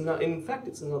them. In fact,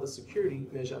 it's another security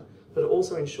measure, but it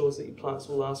also ensures that your plaques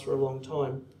will last for a long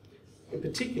time. In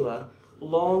particular,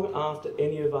 long after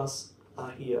any of us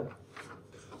are here.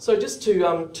 So just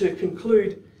to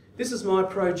conclude, this is my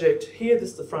project here. This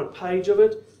is the front page of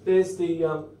it. There's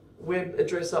the web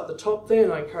address up the top there,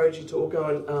 and I encourage you to all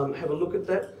go and have a look at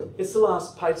that. It's the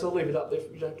last page, so I'll leave it up there.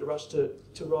 You don't have to rush to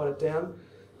write it down.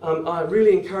 I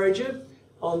really encourage you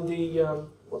on the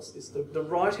the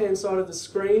right-hand side of the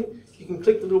screen. You can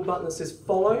click the little button that says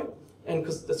follow, and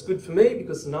because that's good for me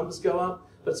because the numbers go up,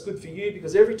 but it's good for you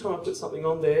because every time I put something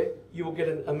on there, you will get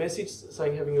a message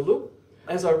saying having a look.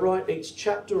 As I write each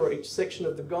chapter or each section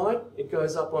of the guide, it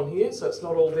goes up on here, so it's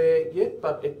not all there yet,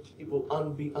 but it will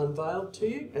be unveiled to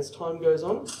you as time goes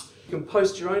on. You can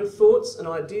post your own thoughts and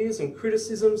ideas and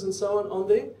criticisms and so on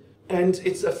there. And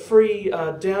it's a free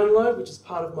download, which is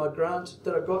part of my grant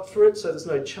that I got for it, so there's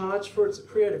no charge for it. It's a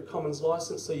Creative Commons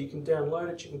license, so you can download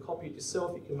it, you can copy it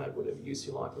yourself, you can make whatever use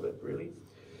you like of it, really.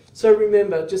 So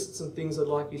remember, just some things I'd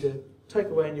like you to take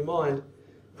away in your mind.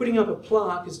 Putting up a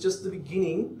plaque is just the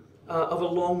beginning of a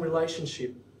long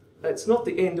relationship. It's not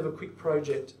the end of a quick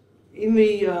project.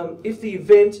 If the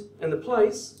event and the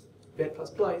place, event plus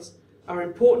place, are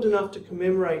important enough to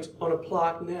commemorate on a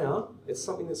plaque now, it's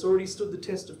something that's already stood the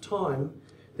test of time,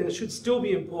 then it should still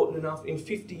be important enough in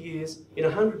 50 years, in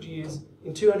 100 years,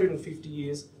 in 250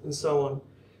 years, and so on.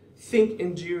 Think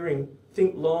enduring,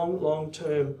 think long, long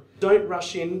term. Don't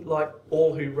rush in like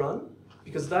all who run,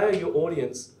 because they are your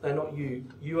audience, they're not you.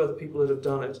 You are the people that have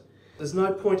done it. There's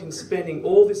no point in spending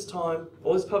all this time,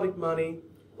 all this public money,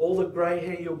 all the grey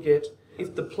hair you'll get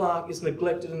if the plaque is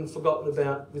neglected and forgotten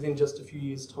about within just a few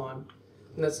years' time.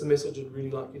 And that's the message I'd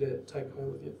really like you to take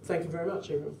home with you. Thank you very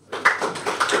much, everyone. That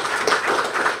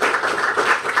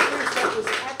was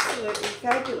absolutely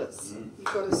fabulous. You've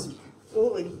got us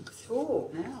all in thaw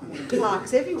now.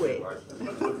 Plaques everywhere.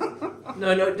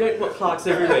 No, don't want plaques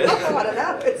everywhere. Oh, I don't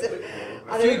know.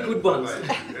 A few good ones.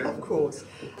 Of course.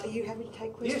 Are you happy to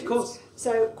take questions? Yeah, of course.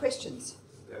 So, questions?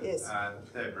 Yes.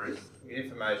 Bruce, the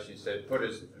information you said, put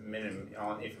as minimum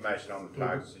information on the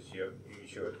plaques as you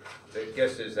should. But I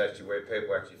guess is actually where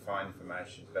people actually find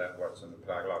information about what's on the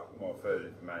plaque, like more further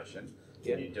information.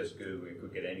 Yeah. And you just Google, you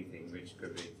could get anything, which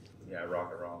could be, right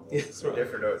or wrong, or Yes, right.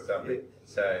 different or something. Yeah.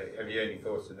 So, have you any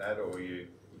thoughts on that, or are you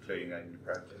including that in the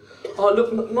project? Oh,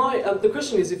 look, the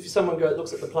question is, if someone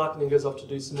looks at the plaque and then goes off to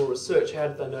do some more research, how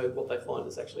do they know what they find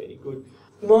is actually any good?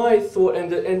 My thought,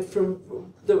 and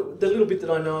from the little bit that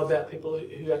I know about people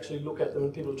who actually look at them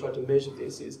and people who try to measure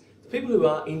this, is the people who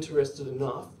are interested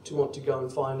enough to want to go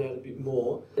and find out a bit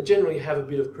more generally have a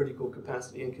bit of critical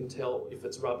capacity and can tell if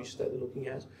it's rubbish that they're looking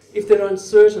at. If they're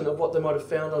uncertain of what they might have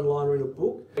found online or in a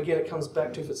book, again it comes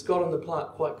back to if it's got on the plaque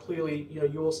quite clearly,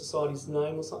 your society's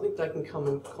name or something, they can come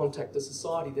and contact the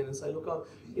society then and say, look, I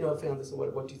found this, and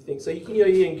what do you think? So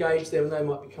you engage them and they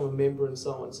might become a member and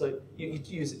so on. So you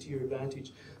use it to your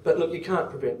advantage. But look, you can't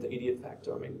prevent the idiot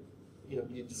factor. I mean,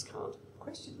 you just can't.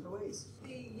 Question, Louise.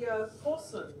 The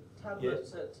porcelain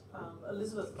tablet at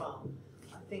Elizabeth Farm,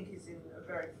 I think, is in a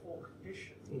very poor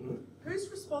condition. Mm-hmm. Who's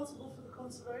responsible for the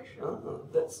conservation?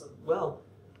 Well,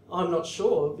 I'm not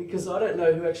sure because I don't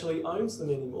know who actually owns them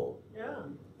anymore. Yeah,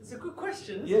 it's a good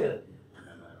question, isn't Yeah. it?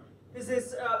 Because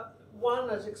there's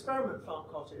one at Experiment Farm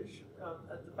Cottage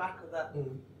at the back of that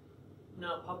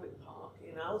now public park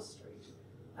in Alice Street,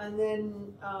 and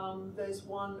then there's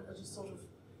one at a sort of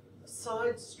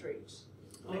side street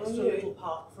next to a little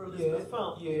park for Elizabeth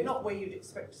Farm. Yeah. Not where you'd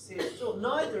expect to see it at all.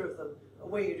 Neither of them are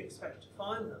where you'd expect to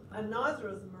find them, and neither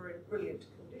of them are in brilliant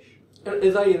condition. Are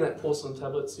they in that porcelain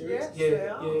tablet series? Yes, they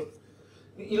are. Yeah.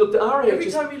 You look, the RAHS Every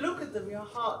time you look at them, your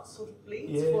heart sort of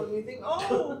bleeds for them. You think,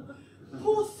 oh,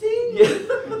 poor thing.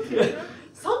 Yeah.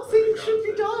 Something should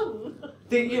be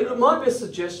done. My best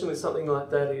suggestion with something like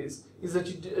that is that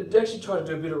you actually try to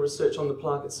do a bit of research on the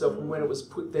plaque itself and when it was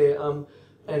put there,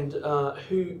 and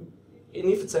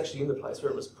if it's actually in the place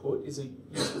where it was put, is a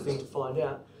useful thing to find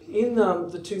out. In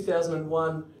the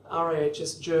 2001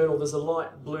 RAHS journal, there's a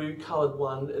light blue coloured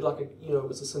one, it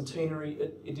was a centenary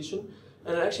edition,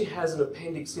 and it actually has an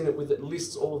appendix in it that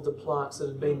lists all of the plaques that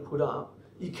had been put up.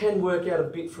 You can work out a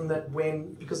bit from that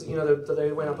because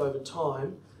they went up over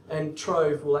time, and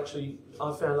Trove will actually,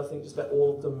 I think just about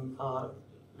all of them are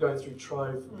going through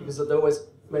Trove because they always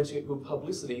manage to get good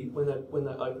publicity when they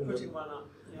open Putting them. one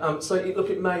up. So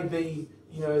it may be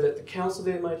that the council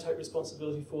there may take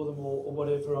responsibility for them or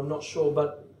whatever. I'm not sure,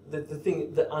 but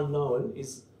the unknown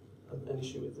is an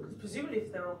issue with them. Presumably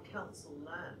if they're on council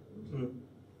land,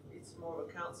 it's more of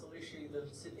a council issue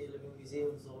than Sydney Living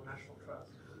Museums or National Trust.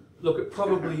 Look, it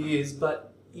probably is,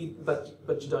 but you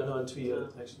don't know until you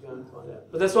actually go and find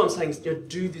out. But that's what I'm saying, is,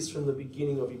 do this from the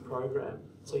beginning of your program,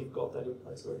 so you've got that in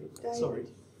place already. David. Sorry.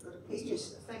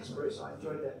 Yes, thanks, Bruce. I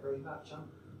enjoyed that very much.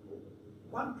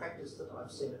 One practice that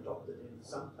I've seen adopted in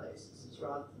some places is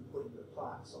rather than putting the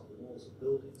plaques on the walls of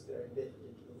buildings, they're embedded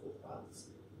into the footpaths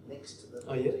next to the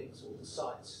buildings or the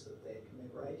sites that they're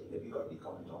commemorating. Have you got any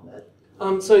comment on that?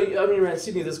 So I mean, around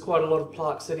Sydney, there's quite a lot of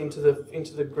plaques set into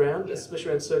the ground,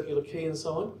 especially around Circular Quay and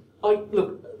so on.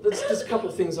 Look, there's just a couple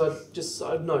of things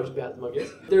I'd note about them, I guess.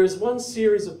 There is one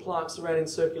series of plaques around in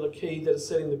Circular Quay that are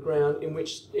set in the ground in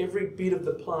which every bit of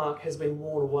the plaque has been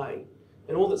worn away.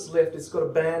 And all that's left, it's got a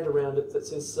band around it that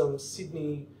says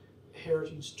Sydney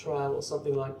Heritage Trail or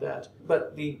something like that.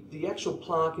 But the actual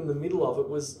plaque in the middle of it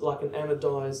was like an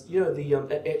anodised,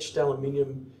 the etched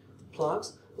aluminium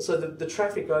plaques. So the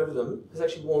traffic over them has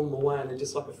actually worn them away, and they're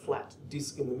just like a flat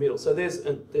disc in the middle. So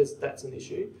that's an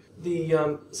issue.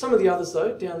 Some of the others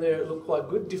though down there look quite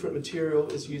good. Different material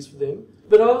is used for them.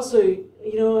 But I also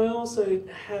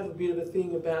have a bit of a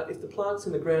thing about if the plaque's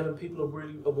in the ground and people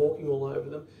are walking all over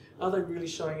them, are they really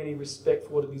showing any respect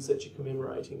for what it is that you're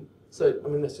commemorating? So I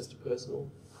mean that's just a personal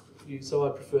view. So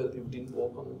I prefer that people didn't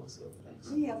walk on them myself.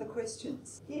 Thanks. Any other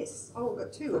questions? Yes. Oh, we've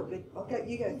got two.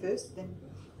 You go first, then.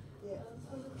 Yeah.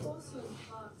 For the porcelain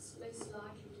plaques, less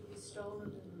likely to be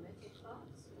stolen than the metal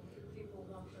plaques, or do people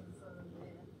want them for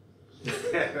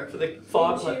their For the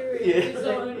fireplace. interior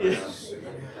design?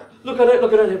 Look, I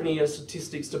don't have any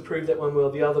statistics to prove that one way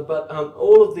or the other, but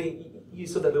all of you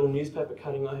saw that little newspaper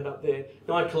cutting I had up there.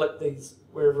 Now I collect these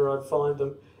wherever I find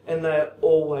them, and they're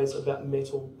always about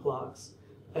metal plaques,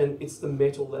 and it's the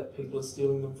metal that people are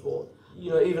stealing them for.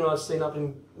 Even I've seen up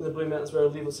in the Blue Mountains where I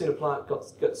live, I've seen a plaque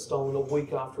got stolen a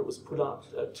week after it was put up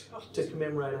to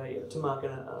commemorate to mark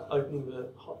an opening of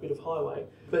a bit of highway.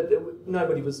 But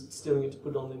nobody was stealing it to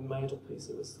put on the mantelpiece.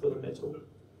 It was for the metal,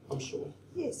 I'm sure.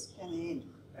 Yes, down the end.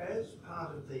 As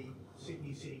part of the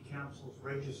Sydney City Council's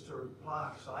register of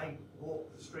plaques, I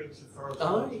walked the streets of Forest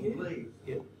Hills and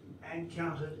Glebe and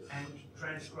counted and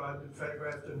transcribed and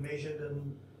photographed and measured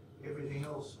and everything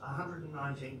else,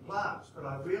 119 plaques, but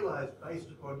I realised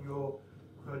based upon your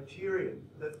criterion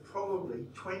that probably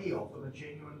 20 of them are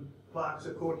genuine plaques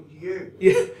according to you.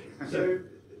 Yeah. So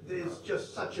there's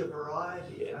just such a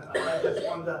variety, and I just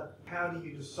wonder, how do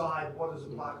you decide what is a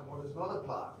plaque and what is not a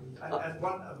plaque? And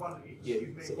one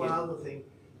other thing,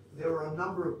 there are a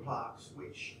number of plaques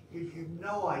which give you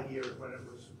no idea of when it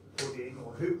was put in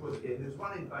or who put it in. There's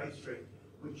one in Bay Street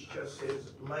which just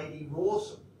says Lady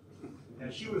Rawson. Now,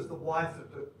 she was the wife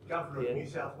of the Governor of New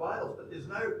South Wales, but there's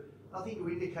nothing to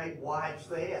indicate why it's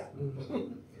there.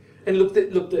 And look,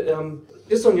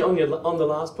 just on the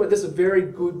last point, there's a very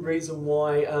good reason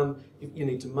why you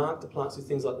need to mark the plaques with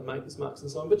things like the maker's marks and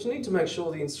so on, but you need to make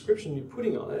sure the inscription you're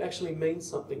putting on it actually means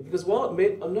something. Because while it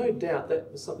meant, no doubt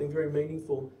that was something very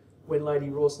meaningful when Lady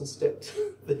Rawson stepped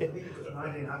there. I think it was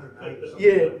 1908 or something.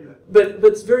 Yeah, like that.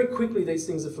 but very quickly these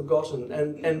things are forgotten,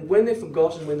 and when they're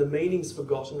forgotten, when the meaning's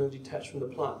forgotten and detached from the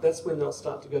plaque, that's when they'll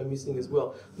start to go missing as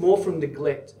well. More from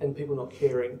neglect and people not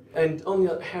caring. And on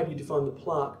the other, how do you define the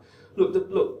plaque?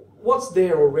 Look, what's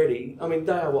there already, I mean,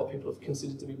 they are what people have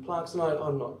considered to be plaques, and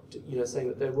I'm not saying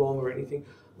that they're wrong or anything.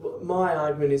 My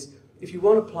argument is, if you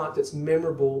want a plaque that's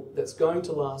memorable, that's going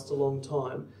to last a long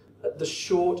time, the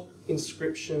short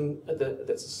inscription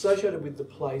that's associated with the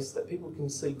place that people can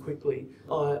see quickly,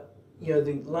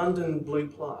 the London blue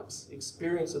plaques,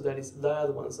 experience of that is they are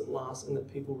the ones that last and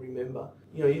that people remember.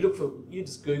 You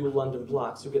just Google London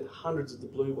plaques, you'll get hundreds of the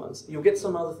blue ones. You'll get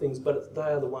some other things, but they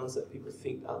are the ones that people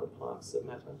think are the plaques that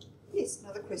matter. Yes,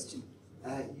 another question.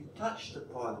 You touched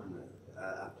upon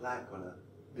a plaque on a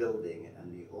building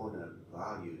and the owner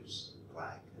values the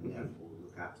plaque and therefore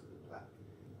look after the plaque.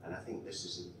 And I think this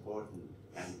is important.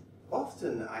 And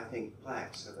often I think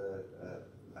plaques have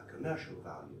a commercial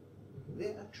value.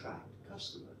 They attract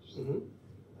customers.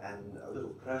 And a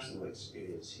little personal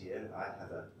experience here, I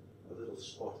have a little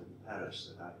spot in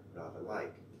Paris that I rather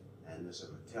like, and there's a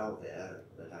hotel there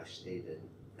that I stayed in,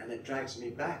 and it drags me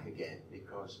back again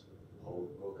because Paul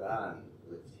Gauguin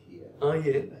lived here. Oh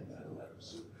yeah.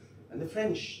 And the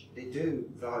French, they do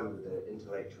value the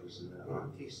intellectuals and the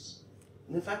artists.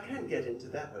 And if I can't get into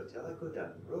that hotel, I go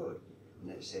down the road,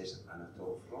 and it says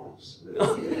Anatole France.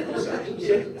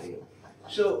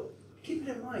 So keep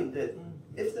it in mind that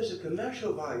if there's a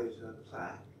commercial value to a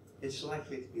plaque, it's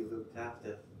likely to be looked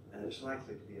after and it's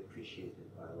likely to be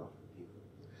appreciated by a lot of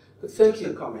people. Thank Just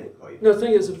you. a comment for you. No,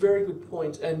 thank you. It's a very good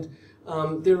point. And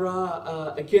there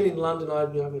are, again in London, I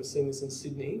haven't seen this in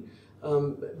Sydney,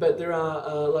 but there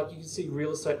are, like you can see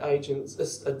real estate agents,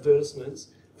 advertisements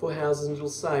for houses, and it'll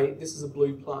say, this is a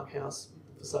blue plaque house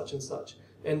for such and such.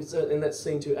 And that's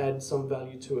seen to add some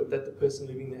value to it, that the person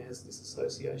living there has this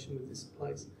association with this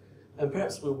place. And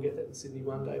perhaps we'll get that in Sydney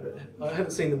one day, but I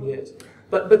haven't seen them yet.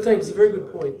 But thanks, it's a very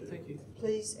good point. Thank you.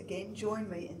 Please, again, join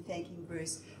me in thanking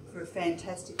Bruce for a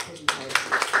fantastic presentation.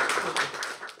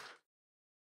 Thank you.